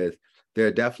book. There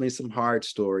are definitely some hard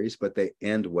stories, but they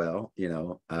end well.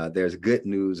 There's good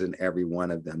news in every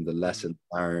one of them, the lessons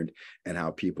learned and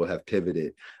how people have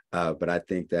pivoted. But I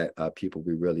think that people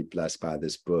will be really blessed by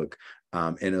this book,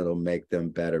 and it'll make them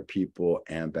better people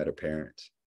and better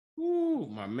parents. Ooh,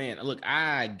 my man. Look,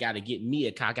 I got to get me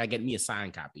a copy. I get me a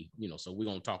signed copy, so we're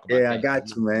going to talk about that. I got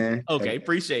you, man. Okay.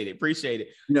 Appreciate it.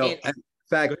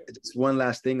 fact, just one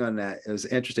last thing on that. It was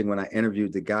interesting when I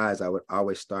interviewed the guys, I would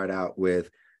always start out with,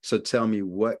 so tell me,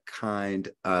 what kind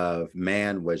of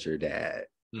man was your dad,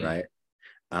 right?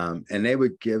 And they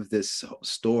would give this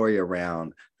story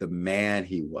around the man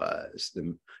he was,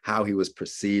 how he was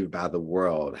perceived by the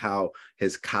world, how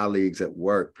his colleagues at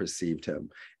work perceived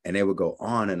him. And they would go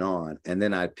on and on. And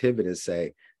then I'd pivot and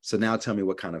say, so now tell me,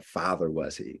 what kind of father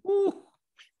was he? Ooh.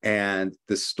 And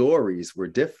the stories were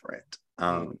different.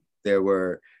 There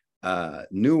were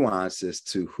nuances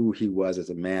to who he was as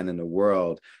a man in the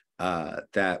world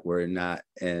that were not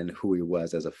in who he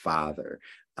was as a father.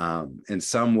 In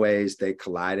some ways, they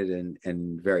collided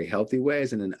in very healthy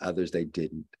ways, and in others, they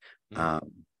didn't.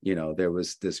 There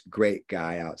was this great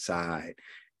guy outside,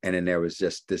 and then there was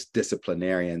just this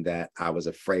disciplinarian that I was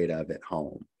afraid of at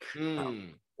home.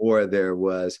 Or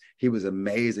he was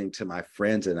amazing to my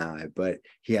friends and I, but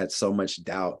he had so much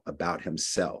doubt about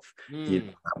himself. I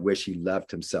wish he loved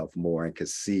himself more and could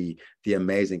see the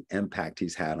amazing impact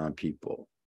he's had on people.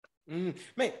 Man,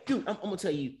 dude, I'm gonna tell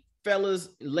you, fellas,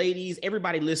 ladies,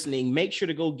 everybody listening, make sure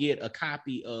to go get a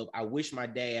copy of I Wish My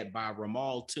Dad by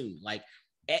Romal Toon. Like,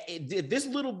 if this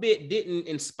little bit didn't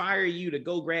inspire you to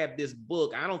go grab this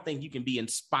book, I don't think you can be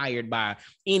inspired by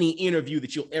any interview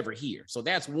that you'll ever hear. So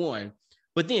that's one.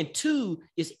 But then two,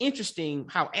 it's interesting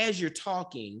how as you're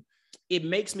talking, it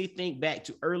makes me think back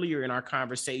to earlier in our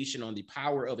conversation on the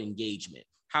power of engagement,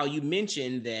 how you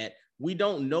mentioned that we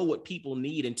don't know what people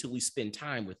need until we spend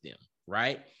time with them,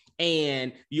 right?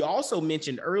 And you also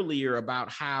mentioned earlier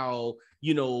about how,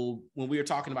 when we were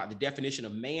talking about the definition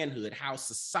of manhood, how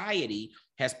society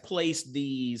has placed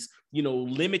these,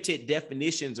 limited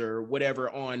definitions or whatever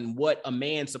on what a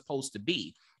man's supposed to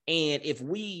be. And if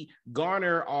we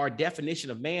garner our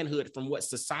definition of manhood from what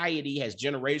society has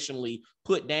generationally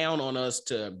put down on us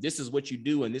to this is what you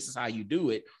do and this is how you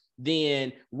do it,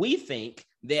 then we think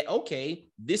that, okay,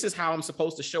 this is how I'm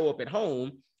supposed to show up at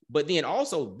home. But then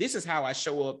also this is how I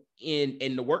show up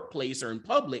in the workplace or in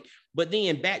public. But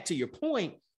then back to your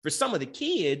point, for some of the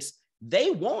kids, they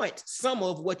want some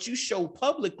of what you show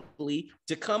publicly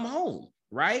to come home.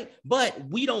 Right. But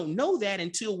we don't know that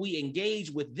until we engage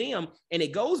with them. And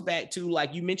it goes back to,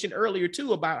 like you mentioned earlier,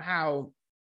 too, about how,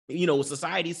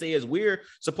 society says we're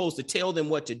supposed to tell them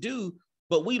what to do.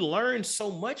 But we learn so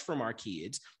much from our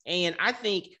kids. And I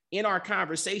think in our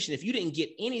conversation, if you didn't get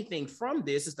anything from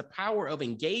this, is the power of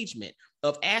engagement,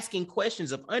 of asking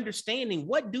questions, of understanding,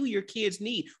 what do your kids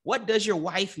need? What does your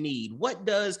wife need? What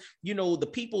does, the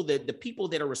people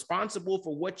that are responsible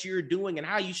for what you're doing and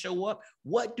how you show up,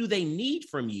 what do they need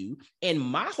from you? And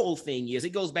my whole thing is,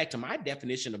 it goes back to my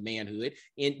definition of manhood,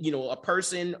 and, a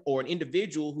person or an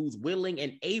individual who's willing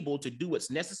and able to do what's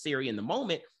necessary in the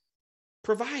moment,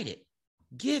 provide it.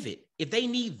 Give it. If they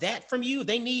need that from you,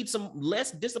 they need some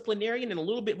less disciplinarian and a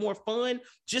little bit more fun,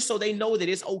 just so they know that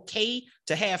it's okay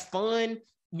to have fun,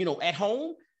 at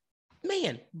home.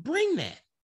 Man, bring that.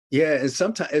 Yeah. And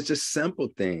sometimes it's just simple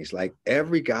things. Like,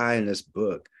 every guy in this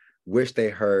book wish they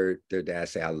heard their dad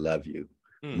say, I love you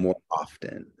more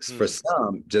often. For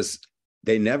some, just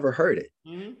they never heard it.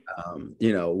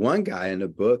 One guy in the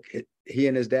book, he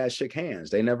and his dad shook hands.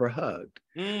 They never hugged.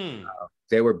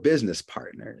 They were business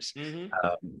partners,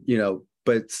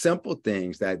 but simple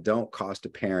things that don't cost a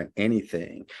parent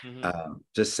anything.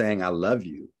 Just saying, I love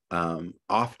you.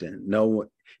 Often, no,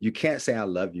 you can't say I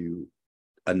love you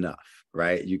enough,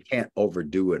 right? You can't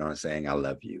overdo it on saying I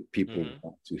love you. People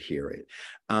want to hear it.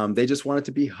 They just wanted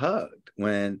to be hugged,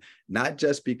 when not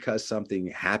just because something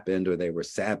happened or they were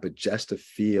sad, but just to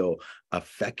feel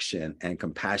affection and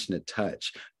compassionate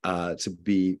touch,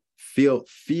 to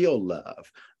feel love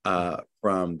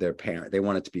from their parent. They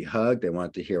wanted to be hugged. They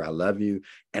wanted to hear I love you.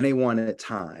 And they wanted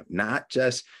time, not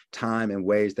just time in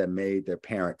ways that made their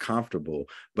parent comfortable,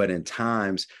 but in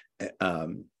time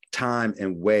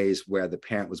in ways where the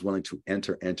parent was willing to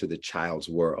enter into the child's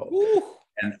world. Ooh.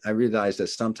 And I realized that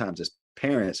sometimes as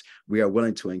parents, we are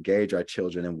willing to engage our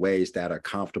children in ways that are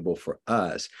comfortable for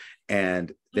us.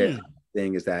 And their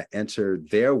thing is that enter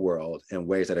their world in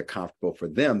ways that are comfortable for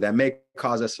them, that may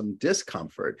cause us some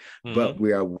discomfort, but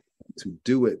we are willing to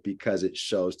do it because it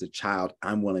shows the child,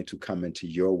 I'm willing to come into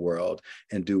your world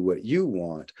and do what you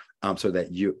want, so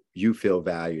that you feel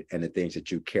valued, and the things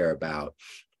that you care about,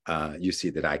 you see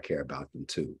that I care about them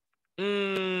too.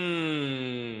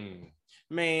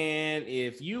 Man,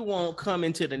 if you won't come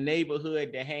into the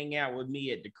neighborhood to hang out with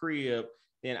me at the crib,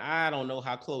 then I don't know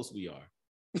how close we are.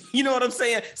 You know what I'm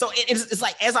saying? So it's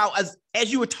like, as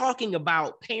you were talking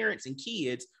about parents and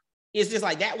kids, it's just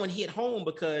like that one hit home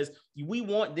because we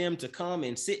want them to come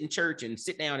and sit in church and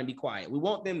sit down and be quiet. We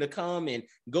want them to come and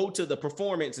go to the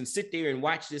performance and sit there and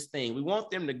watch this thing. We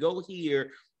want them to go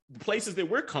here, places that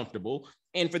we're comfortable,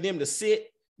 and for them to sit,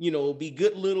 be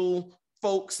good little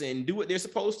folks and do what they're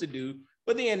supposed to do.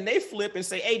 But then they flip and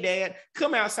say, hey, Dad,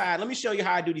 come outside. Let me show you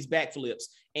how I do these backflips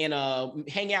and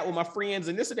hang out with my friends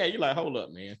and this and that. You're like, hold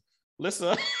up, man.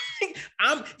 Listen,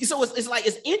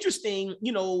 it's interesting,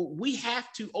 we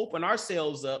have to open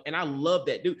ourselves up. And I love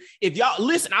that, dude. If y'all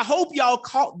listen, I hope y'all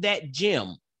caught that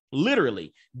gem.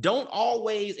 Literally, don't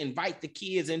always invite the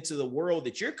kids into the world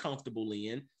that you're comfortable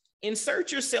in.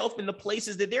 Insert yourself in the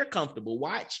places that they're comfortable.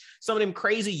 Watch some of them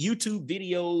crazy YouTube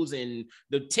videos and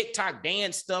the TikTok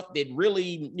dance stuff that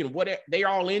really, what they're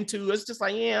all into. It's just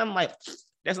like, yeah, I'm like,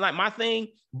 that's not my thing.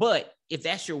 But if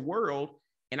that's your world,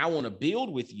 and I want to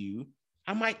build with you,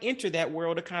 I might enter that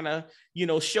world to kind of,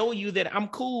 show you that I'm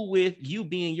cool with you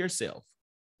being yourself.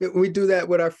 We do that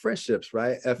with our friendships,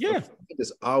 right? If yeah. a friend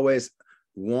is always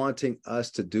wanting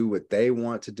us to do what they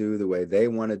want to do the way they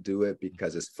want to do it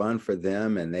because it's fun for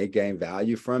them and they gain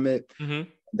value from it. Mm-hmm.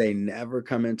 They never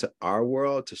come into our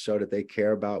world to show that they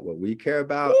care about what we care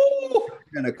about. Ooh.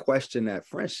 We're going to question that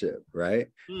friendship, right?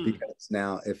 Because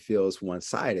now it feels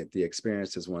one-sided. The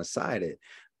experience is one-sided.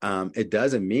 It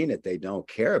doesn't mean that they don't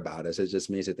care about us. It just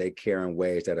means that they care in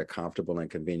ways that are comfortable and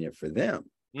convenient for them.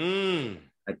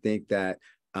 I think that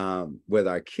with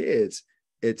our kids,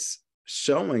 it's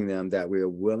showing them that we are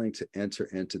willing to enter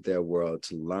into their world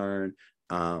to learn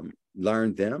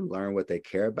what they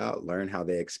care about, learn how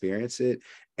they experience it.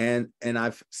 And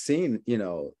I've seen,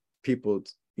 people,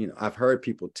 I've heard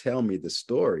people tell me the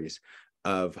stories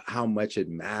of how much it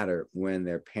mattered when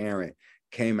their parent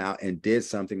came out and did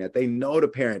something that they know the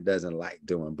parent doesn't like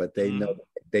doing, but they know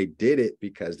they did it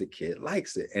because the kid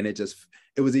likes it. And it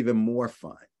was even more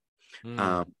fun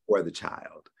for the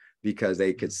child because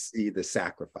they could see the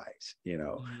sacrifice,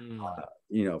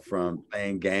 from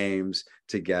playing games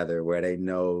together where they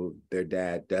know their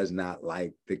dad does not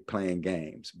like the playing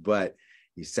games, but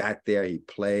he sat there, he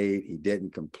played, he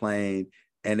didn't complain.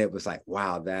 And it was like,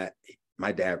 wow, that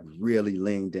my dad really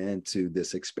leaned into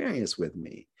this experience with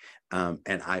me.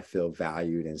 And I feel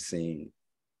valued and seen.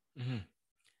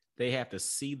 They have to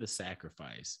see the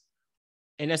sacrifice.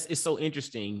 And it's so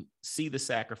interesting, see the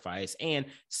sacrifice. And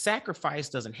sacrifice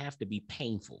doesn't have to be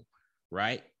painful,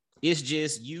 right? It's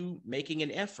just you making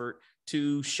an effort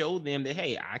to show them that,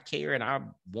 hey, I care and I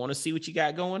want to see what you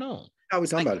got going on. I was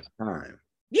talking about time.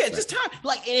 Yeah, just time.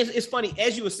 Like, it's funny,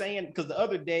 as you were saying, because the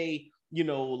other day,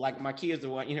 like my kids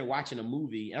were watching a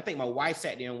movie. And I think my wife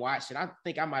sat there and watched it. I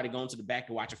think I might have gone to the back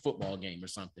to watch a football game or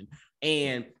something.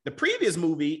 And the previous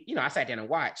movie, I sat down and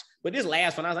watched. But this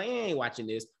last one, I was like, I ain't watching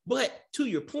this. But to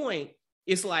your point,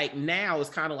 it's like now it's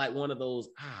kind of like one of those,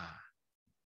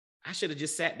 I should have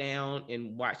just sat down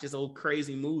and watched this old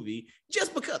crazy movie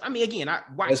just because. I mean, again, I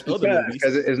watched other movies.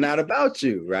 Because it's not about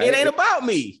you, right? It ain't about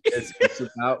me. It's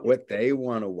about what they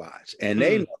want to watch. And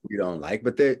they know you don't like,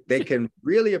 but they can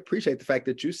really appreciate the fact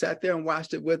that you sat there and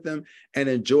watched it with them and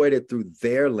enjoyed it through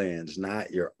their lens,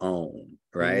 not your own,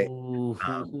 right?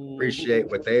 Appreciate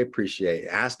what they appreciate.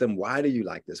 Ask them, why do you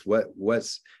like this?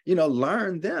 What's,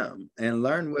 learn them and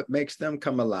learn what makes them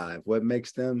come alive, what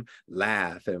makes them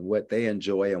laugh and what they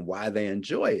enjoy and why they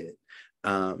enjoy it.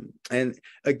 And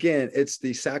again, it's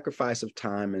the sacrifice of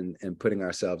time and putting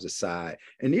ourselves aside.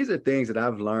 And these are things that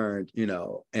I've learned,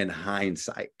 in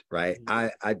hindsight, right?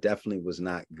 I definitely was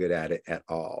not good at it at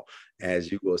all,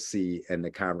 as you will see in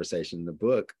the conversation in the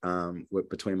book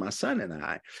between my son and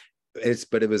I.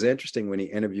 But it was interesting when he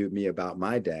interviewed me about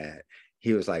my dad.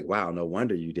 He was like, wow, no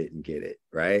wonder you didn't get it,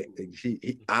 right?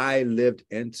 I lived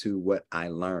into what I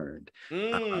learned,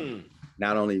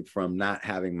 not only from not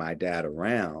having my dad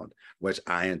around, which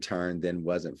I in turn then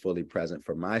wasn't fully present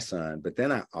for my son, but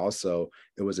then it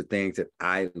was the things that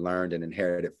I learned and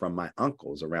inherited from my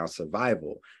uncles around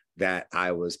survival that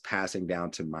I was passing down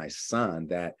to my son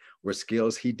that were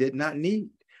skills he did not need,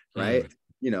 right?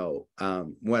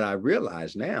 What I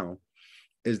realize now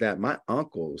is that my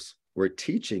uncles were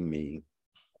teaching me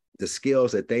the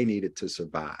skills that they needed to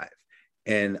survive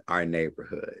in our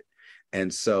neighborhood.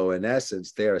 And so in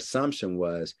essence, their assumption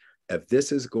was, if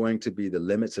this is going to be the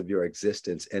limits of your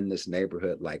existence in this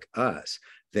neighborhood like us,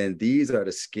 then these are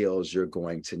the skills you're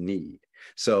going to need.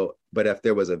 So, but if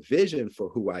there was a vision for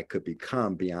who I could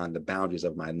become beyond the boundaries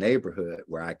of my neighborhood,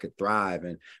 where I could thrive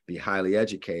and be highly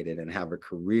educated and have a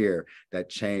career that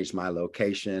changed my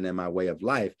location and my way of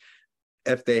life,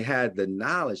 if they had the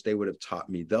knowledge, they would have taught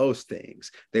me those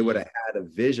things. They would have had a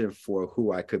vision for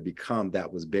who I could become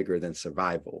that was bigger than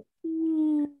survival.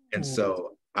 And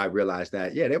so I realized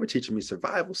that, yeah, they were teaching me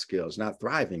survival skills, not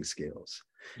thriving skills.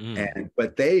 Mm.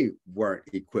 But they weren't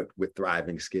equipped with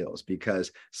thriving skills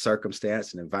because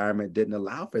circumstance and environment didn't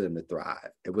allow for them to thrive.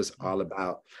 It was all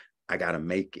about, I got to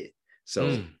make it.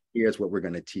 So here's what we're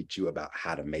going to teach you about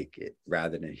how to make it,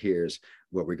 rather than here's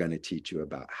what we're going to teach you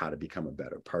about how to become a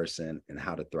better person and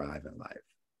how to thrive in life.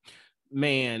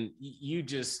 Man, you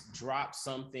just dropped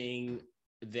something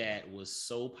that was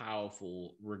so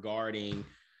powerful regarding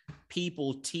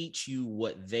people teach you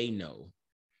what they know.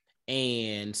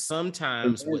 And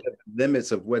sometimes what the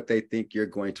limits of what they think you're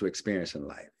going to experience in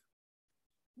life.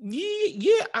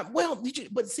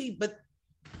 But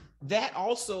that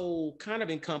also kind of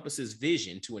encompasses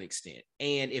vision to an extent.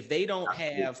 And if they don't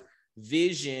have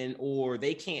vision, or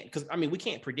they can't, because I mean, we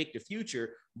can't predict the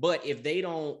future, but if they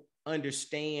don't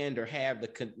understand or have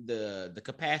the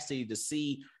capacity to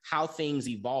see how things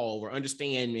evolve, or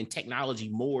understand in technology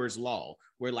Moore's law,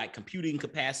 where like computing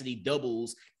capacity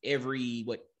doubles every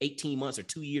 18 months or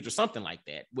 2 years or something like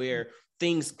that, where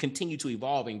things continue to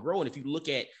evolve and grow. And if you look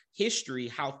at history,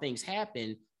 how things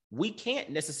happen, we can't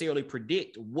necessarily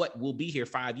predict what will be here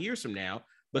 5 years from now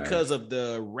because of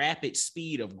the rapid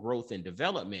speed of growth and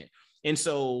development. And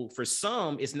so for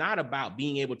some, it's not about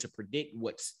being able to predict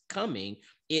what's coming.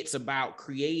 It's about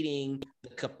creating the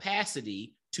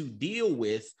capacity to deal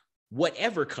with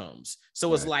whatever comes.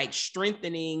 So it's like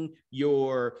strengthening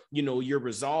your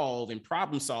resolve and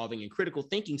problem solving and critical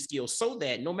thinking skills, so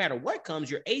that no matter what comes,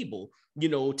 you're able,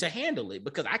 to handle it.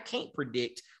 Because I can't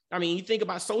predict. I mean, you think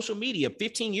about social media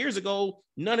 15 years ago,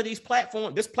 none of these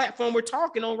this platform we're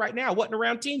talking on right now wasn't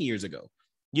around 10 years ago.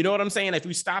 You know what I'm saying? If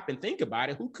we stop and think about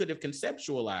it, who could have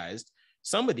conceptualized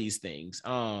some of these things?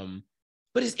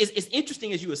 But it's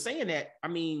interesting as you were saying that. I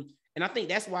mean, and I think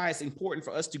that's why it's important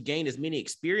for us to gain as many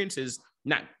experiences,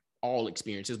 not all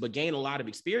experiences, but gain a lot of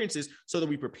experiences so that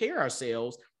we prepare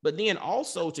ourselves, but then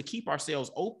also to keep ourselves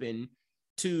open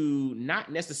to not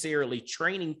necessarily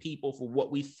training people for what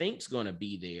we think is going to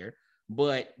be there,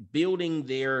 but building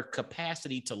their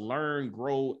capacity to learn,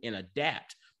 grow, and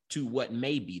adapt to what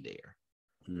may be there.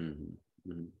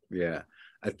 Mm-hmm. Mm-hmm. Yeah.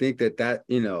 I think that,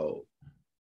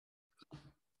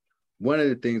 one of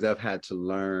the things I've had to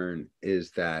learn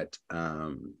is that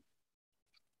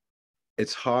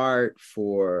it's hard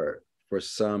for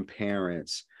some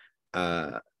parents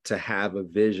to have a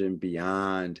vision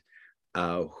beyond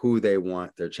who they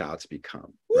want their child to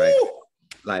become, right?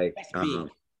 Like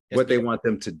what they want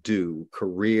them to do,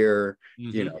 career,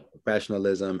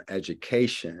 professionalism,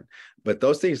 education, but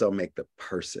those things don't make the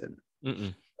person,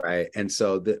 right? And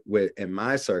so in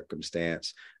my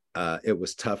circumstance, it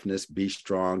was toughness, be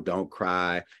strong, don't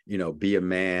cry, be a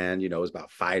man, it was about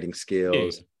fighting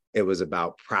skills. Yeah. It was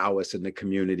about prowess in the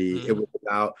community. It was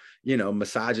about,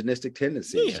 misogynistic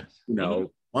tendencies,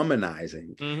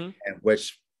 womanizing, and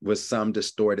which was some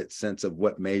distorted sense of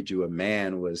what made you a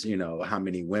man was, how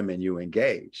many women you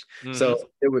engaged. So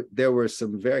there were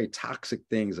some very toxic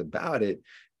things about it.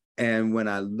 And when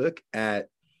I look at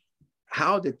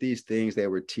how did these things they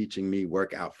were teaching me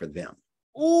work out for them?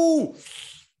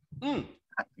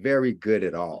 Not very good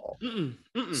at all.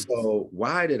 So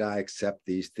why did I accept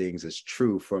these things as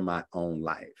true for my own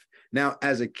life? Now,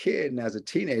 as a kid and as a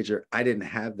teenager, I didn't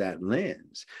have that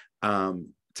lens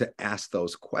to ask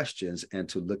those questions and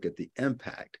to look at the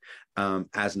impact.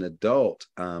 As an adult,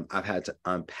 I've had to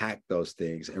unpack those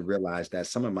things and realize that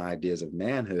some of my ideas of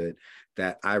manhood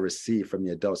that I received from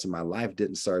the adults in my life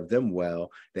didn't serve them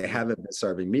well. They haven't been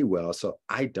serving me well, so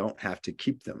I don't have to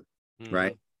keep them,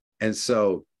 right? And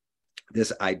so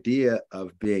this idea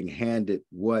of being handed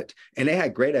and they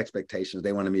had great expectations.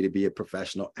 They wanted me to be a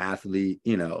professional athlete,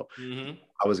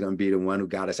 I was going to be the one who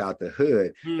got us out the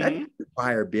hood. That didn't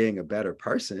require being a better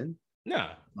person. No.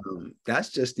 That's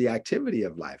just the activity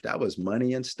of life. That was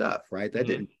money and stuff, right? That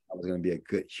didn't, I was going to be a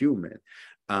good human.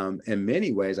 In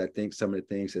many ways, I think some of the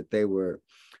things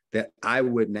that I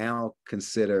would now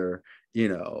consider,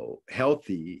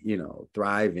 healthy,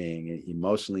 thriving, and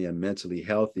emotionally and mentally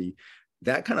healthy,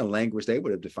 that kind of language they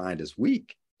would have defined as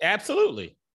weak.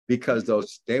 Absolutely. Because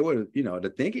they would,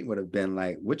 the thinking would have been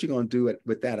like, what you going to do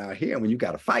with that out here when you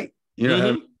got to fight,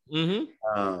 or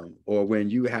when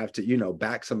you have to,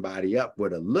 back somebody up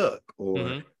with a look,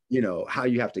 or, how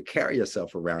you have to carry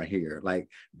yourself around here. Like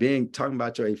talking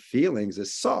about your feelings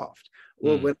is soft.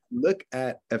 Well, when look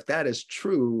at, if that is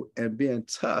true and being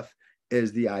tough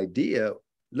is the idea,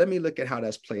 let me look at how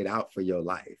that's played out for your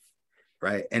life.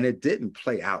 Right. And it didn't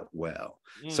play out well.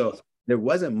 So there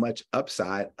wasn't much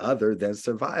upside other than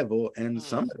survival. And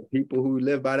some of the people who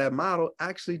live by that model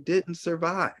actually didn't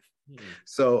survive.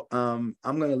 So I'm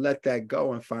going to let that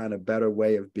go and find a better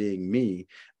way of being me,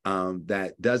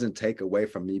 that doesn't take away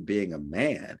from me being a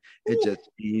man. It just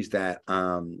means that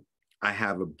I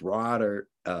have a broader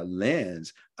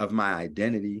lens of my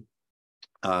identity,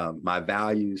 my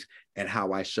values, and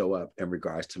how I show up in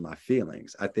regards to my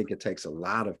feelings. I think it takes a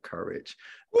lot of courage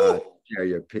to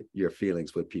share your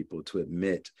feelings with people, to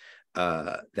admit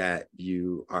that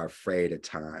you are afraid at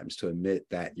times, to admit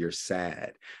that you're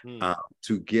sad,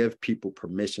 to give people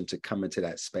permission to come into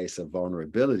that space of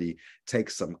vulnerability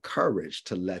takes some courage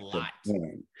to let them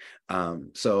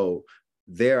in. So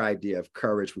their idea of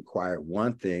courage required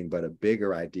one thing, but a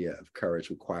bigger idea of courage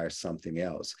requires something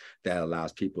else that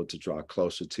allows people to draw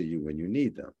closer to you when you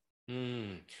need them.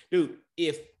 Dude,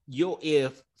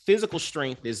 if physical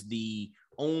strength is the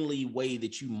only way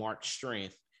that you mark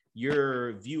strength,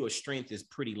 your view of strength is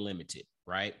pretty limited,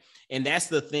 right? And that's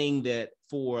the thing that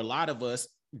for a lot of us,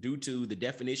 due to the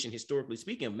definition, historically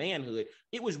speaking, of manhood,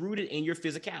 it was rooted in your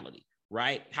physicality,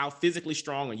 right? How physically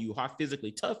strong are you? How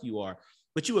physically tough you are.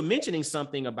 But you were mentioning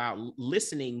something about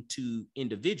listening to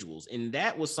individuals. And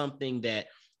that was something that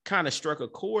kind of struck a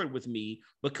chord with me,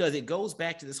 because it goes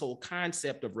back to this whole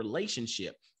concept of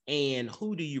relationship and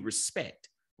who do you respect,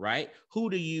 right? Who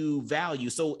do you value?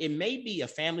 So it may be a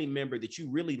family member that you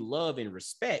really love and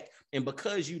respect. And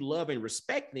because you love and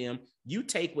respect them, you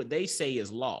take what they say as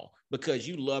law because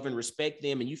you love and respect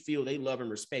them and you feel they love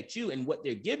and respect you. And what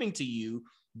they're giving to you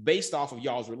based off of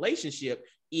y'all's relationship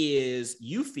is,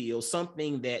 you feel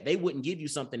something that they wouldn't give you,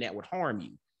 something that would harm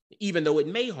you, even though it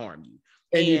may harm you.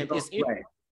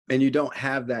 And you don't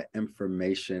have that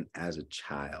information as a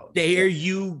child. There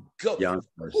you go. Young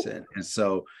person. And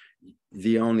so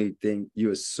the only thing,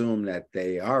 you assume that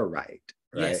they are right?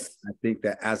 Yes. I think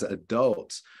that as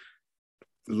adults,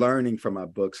 learning from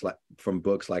books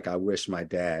like I Wish My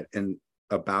Dad, and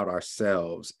about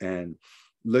ourselves, and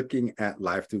looking at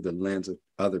life through the lens of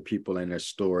other people and their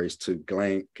stories to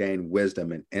gain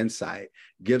wisdom and insight,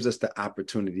 gives us the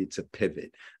opportunity to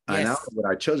pivot, not only with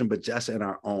our children, but just in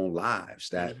our own lives,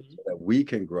 that we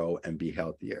can grow and be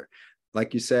healthier.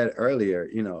 Like you said earlier,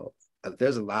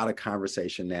 there's a lot of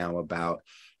conversation now about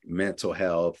mental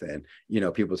health and,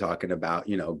 people talking about,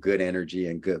 good energy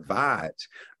and good vibes.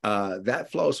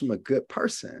 That flows from a good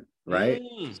person. Right.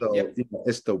 So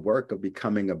it's the work of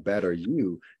becoming a better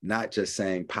you, not just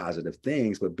saying positive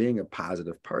things, but being a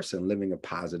positive person, living a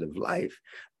positive life,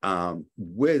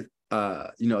 with,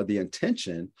 the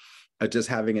intention of just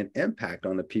having an impact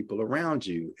on the people around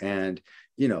you and,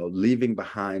 leaving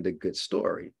behind a good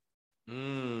story.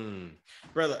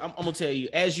 Brother, I'm gonna tell you,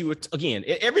 as you were again,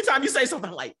 every time you say something,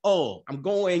 I'm like, oh, I'm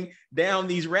going down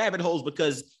these rabbit holes,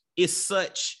 because it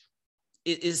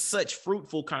is such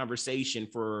fruitful conversation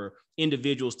for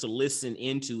individuals to listen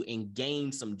into and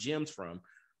gain some gems from.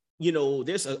 There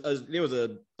was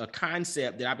a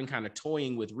concept that I've been kind of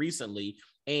toying with recently,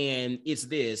 and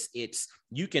it's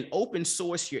you can open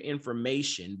source your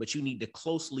information, but you need to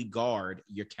closely guard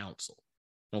your counsel.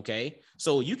 Okay,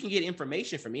 so you can get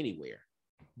information from anywhere,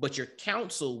 but your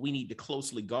counsel we need to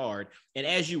closely guard. And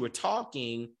as you were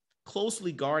talking,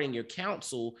 closely guarding your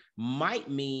counsel might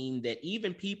mean that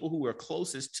even people who are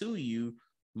closest to you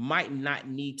might not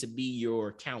need to be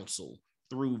your counsel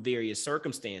through various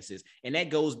circumstances. And that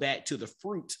goes back to the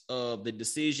fruit of the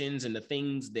decisions and the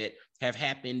things that have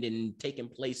happened and taken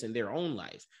place in their own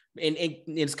life. And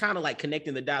it's kind of like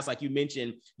connecting the dots, like you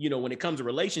mentioned, when it comes to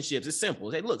relationships, it's simple.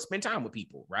 Hey, look, spend time with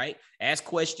people, right? Ask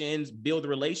questions, build a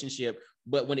relationship.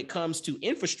 But when it comes to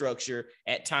infrastructure,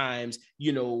 at times,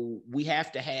 we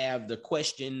have to have the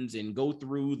questions and go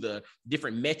through the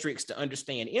different metrics to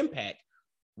understand impact.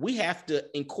 We have to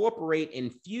incorporate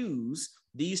and fuse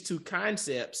these two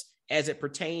concepts as it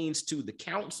pertains to the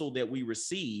counsel that we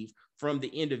receive from the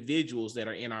individuals that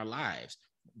are in our lives.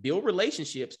 Build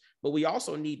relationships, but we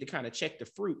also need to kind of check the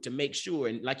fruit to make sure.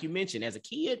 And like you mentioned, as a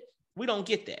kid, we don't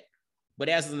get that. But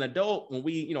as an adult, when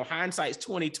we, hindsight's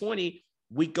 2020,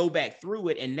 we go back through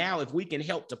it. And now if we can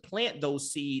help to plant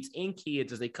those seeds in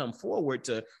kids as they come forward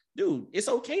to, dude, it's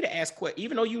okay to ask questions.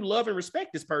 Even though you love and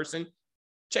respect this person,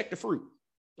 check the fruit.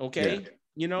 Okay.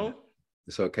 Yeah.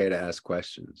 It's okay to ask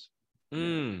questions.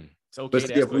 It's okay.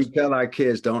 But if we tell our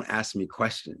kids, don't ask me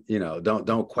questions,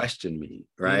 don't question me,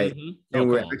 right? And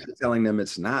we're actually telling them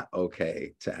it's not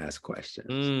okay to ask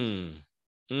questions.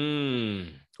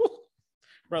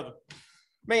 Brother,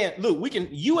 man, look, we're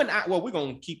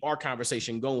going to keep our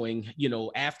conversation going,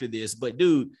 after this, but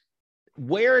dude,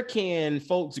 where can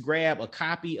folks grab a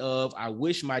copy of I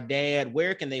Wish My Dad?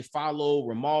 Where can they follow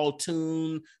Romal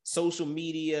Toon, social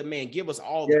media? Man, give us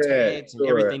all the tags and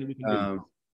everything we can do.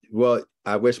 Well,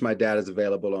 I Wish My Dad is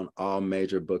available on all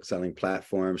major book selling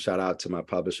platforms. Shout out to my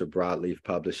publisher, Broadleaf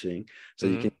Publishing. So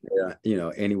you can,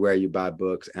 anywhere you buy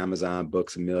books, Amazon,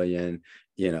 Books A Million,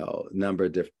 number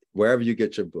of different, wherever you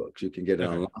get your books, you can get it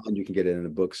online, you can get it in a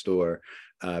bookstore.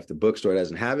 If the bookstore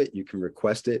doesn't have it, you can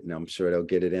request it, and I'm sure they'll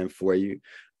get it in for you.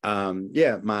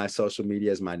 My social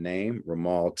media is my name,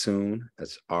 Romal Tune.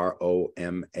 That's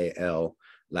Romal.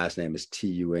 Last name is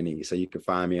Tune. So you can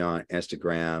find me on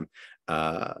Instagram,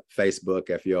 Facebook,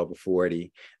 if you're over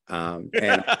 40.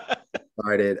 And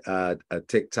started a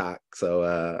TikTok.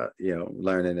 So,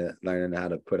 learning how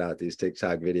to put out these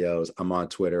TikTok videos. I'm on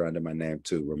Twitter under my name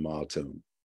too, Romal Tune.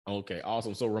 Okay,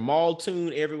 awesome. So Romal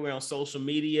Tune everywhere on social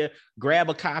media. Grab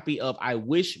a copy of I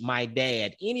Wish My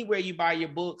Dad. Anywhere you buy your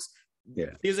books,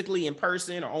 physically, in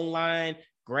person, or online,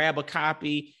 grab a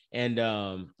copy. And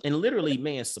literally,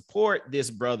 man, support this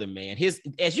brother, man.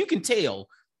 As you can tell,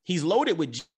 he's loaded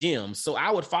with gems. So I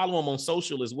would follow him on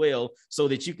social as well, so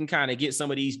that you can kind of get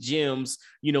some of these gems,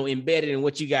 embedded in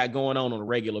what you got going on a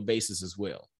regular basis as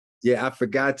well. Yeah, I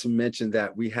forgot to mention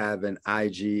that we have an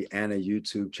IG and a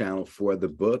YouTube channel for the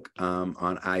book.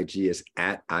 On IG, it's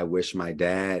at I Wish My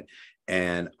Dad.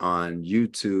 And on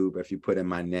YouTube, if you put in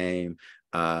my name,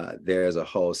 there's a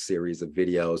whole series of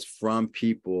videos from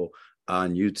people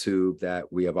on YouTube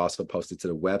that we have also posted to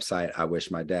the website,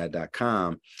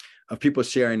 iwishmydad.com, of people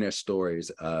sharing their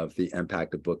stories of the impact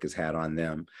the book has had on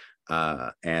them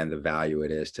and the value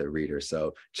it is to readers.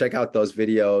 So check out those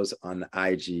videos on the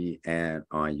IG and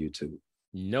on YouTube.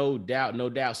 No doubt, no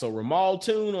doubt. So Romal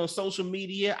Tune on social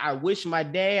media, I Wish My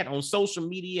Dad on social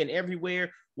media and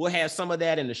everywhere. We'll have some of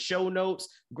that in the show notes.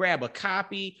 Grab a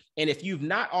copy. And if you've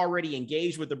not already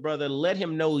engaged with the brother, let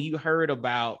him know you heard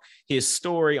about his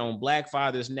story on Black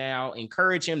Fathers Now.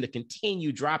 Encourage him to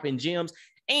continue dropping gems.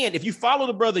 And if you follow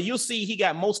the brother, you'll see he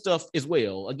got most stuff as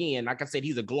well. Again, like I said,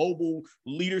 he's a global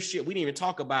leadership. We didn't even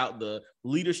talk about the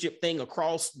leadership thing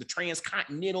across the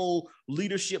transcontinental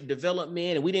leadership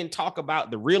development. And we didn't talk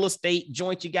about the real estate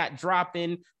joint you got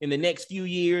dropping in the next few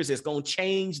years. It's going to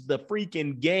change the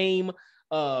freaking game.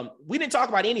 We didn't talk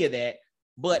about any of that,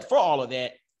 but for all of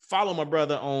that, follow my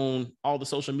brother on all the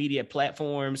social media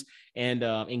platforms and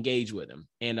engage with him.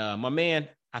 And my man,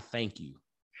 I thank you.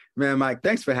 Man, Mike,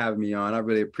 thanks for having me on. I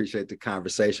really appreciate the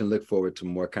conversation. Look forward to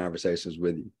more conversations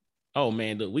with you. Oh,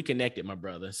 man, look, we connected, my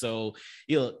brother. So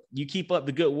you keep up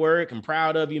the good work. I'm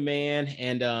proud of you, man.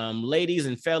 And ladies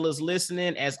and fellas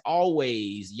listening, as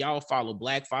always, y'all follow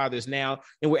Black Fathers Now.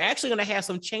 And we're actually going to have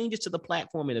some changes to the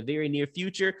platform in the very near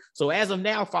future. So as of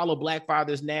now, follow Black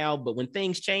Fathers Now. But when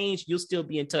things change, you'll still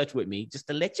be in touch with me just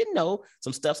to let you know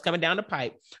some stuff's coming down the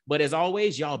pipe. But as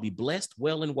always, y'all be blessed,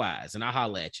 well, and wise. And I'll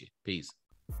holler at you. Peace.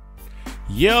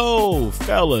 Yo,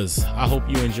 fellas, I hope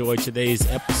you enjoyed today's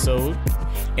episode.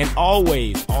 And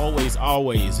always, always,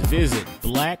 always visit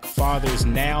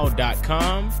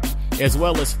blackfathersnow.com, as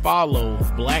well as follow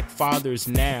Black Fathers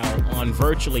Now on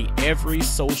virtually every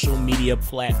social media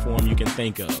platform you can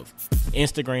think of.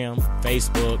 Instagram,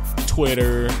 Facebook,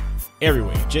 Twitter,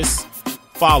 everywhere. Just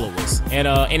follow us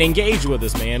and engage with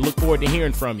us, man. Look forward to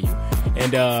hearing from you.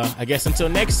 And I guess until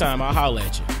next time, I'll holler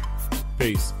at you.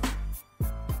 Peace.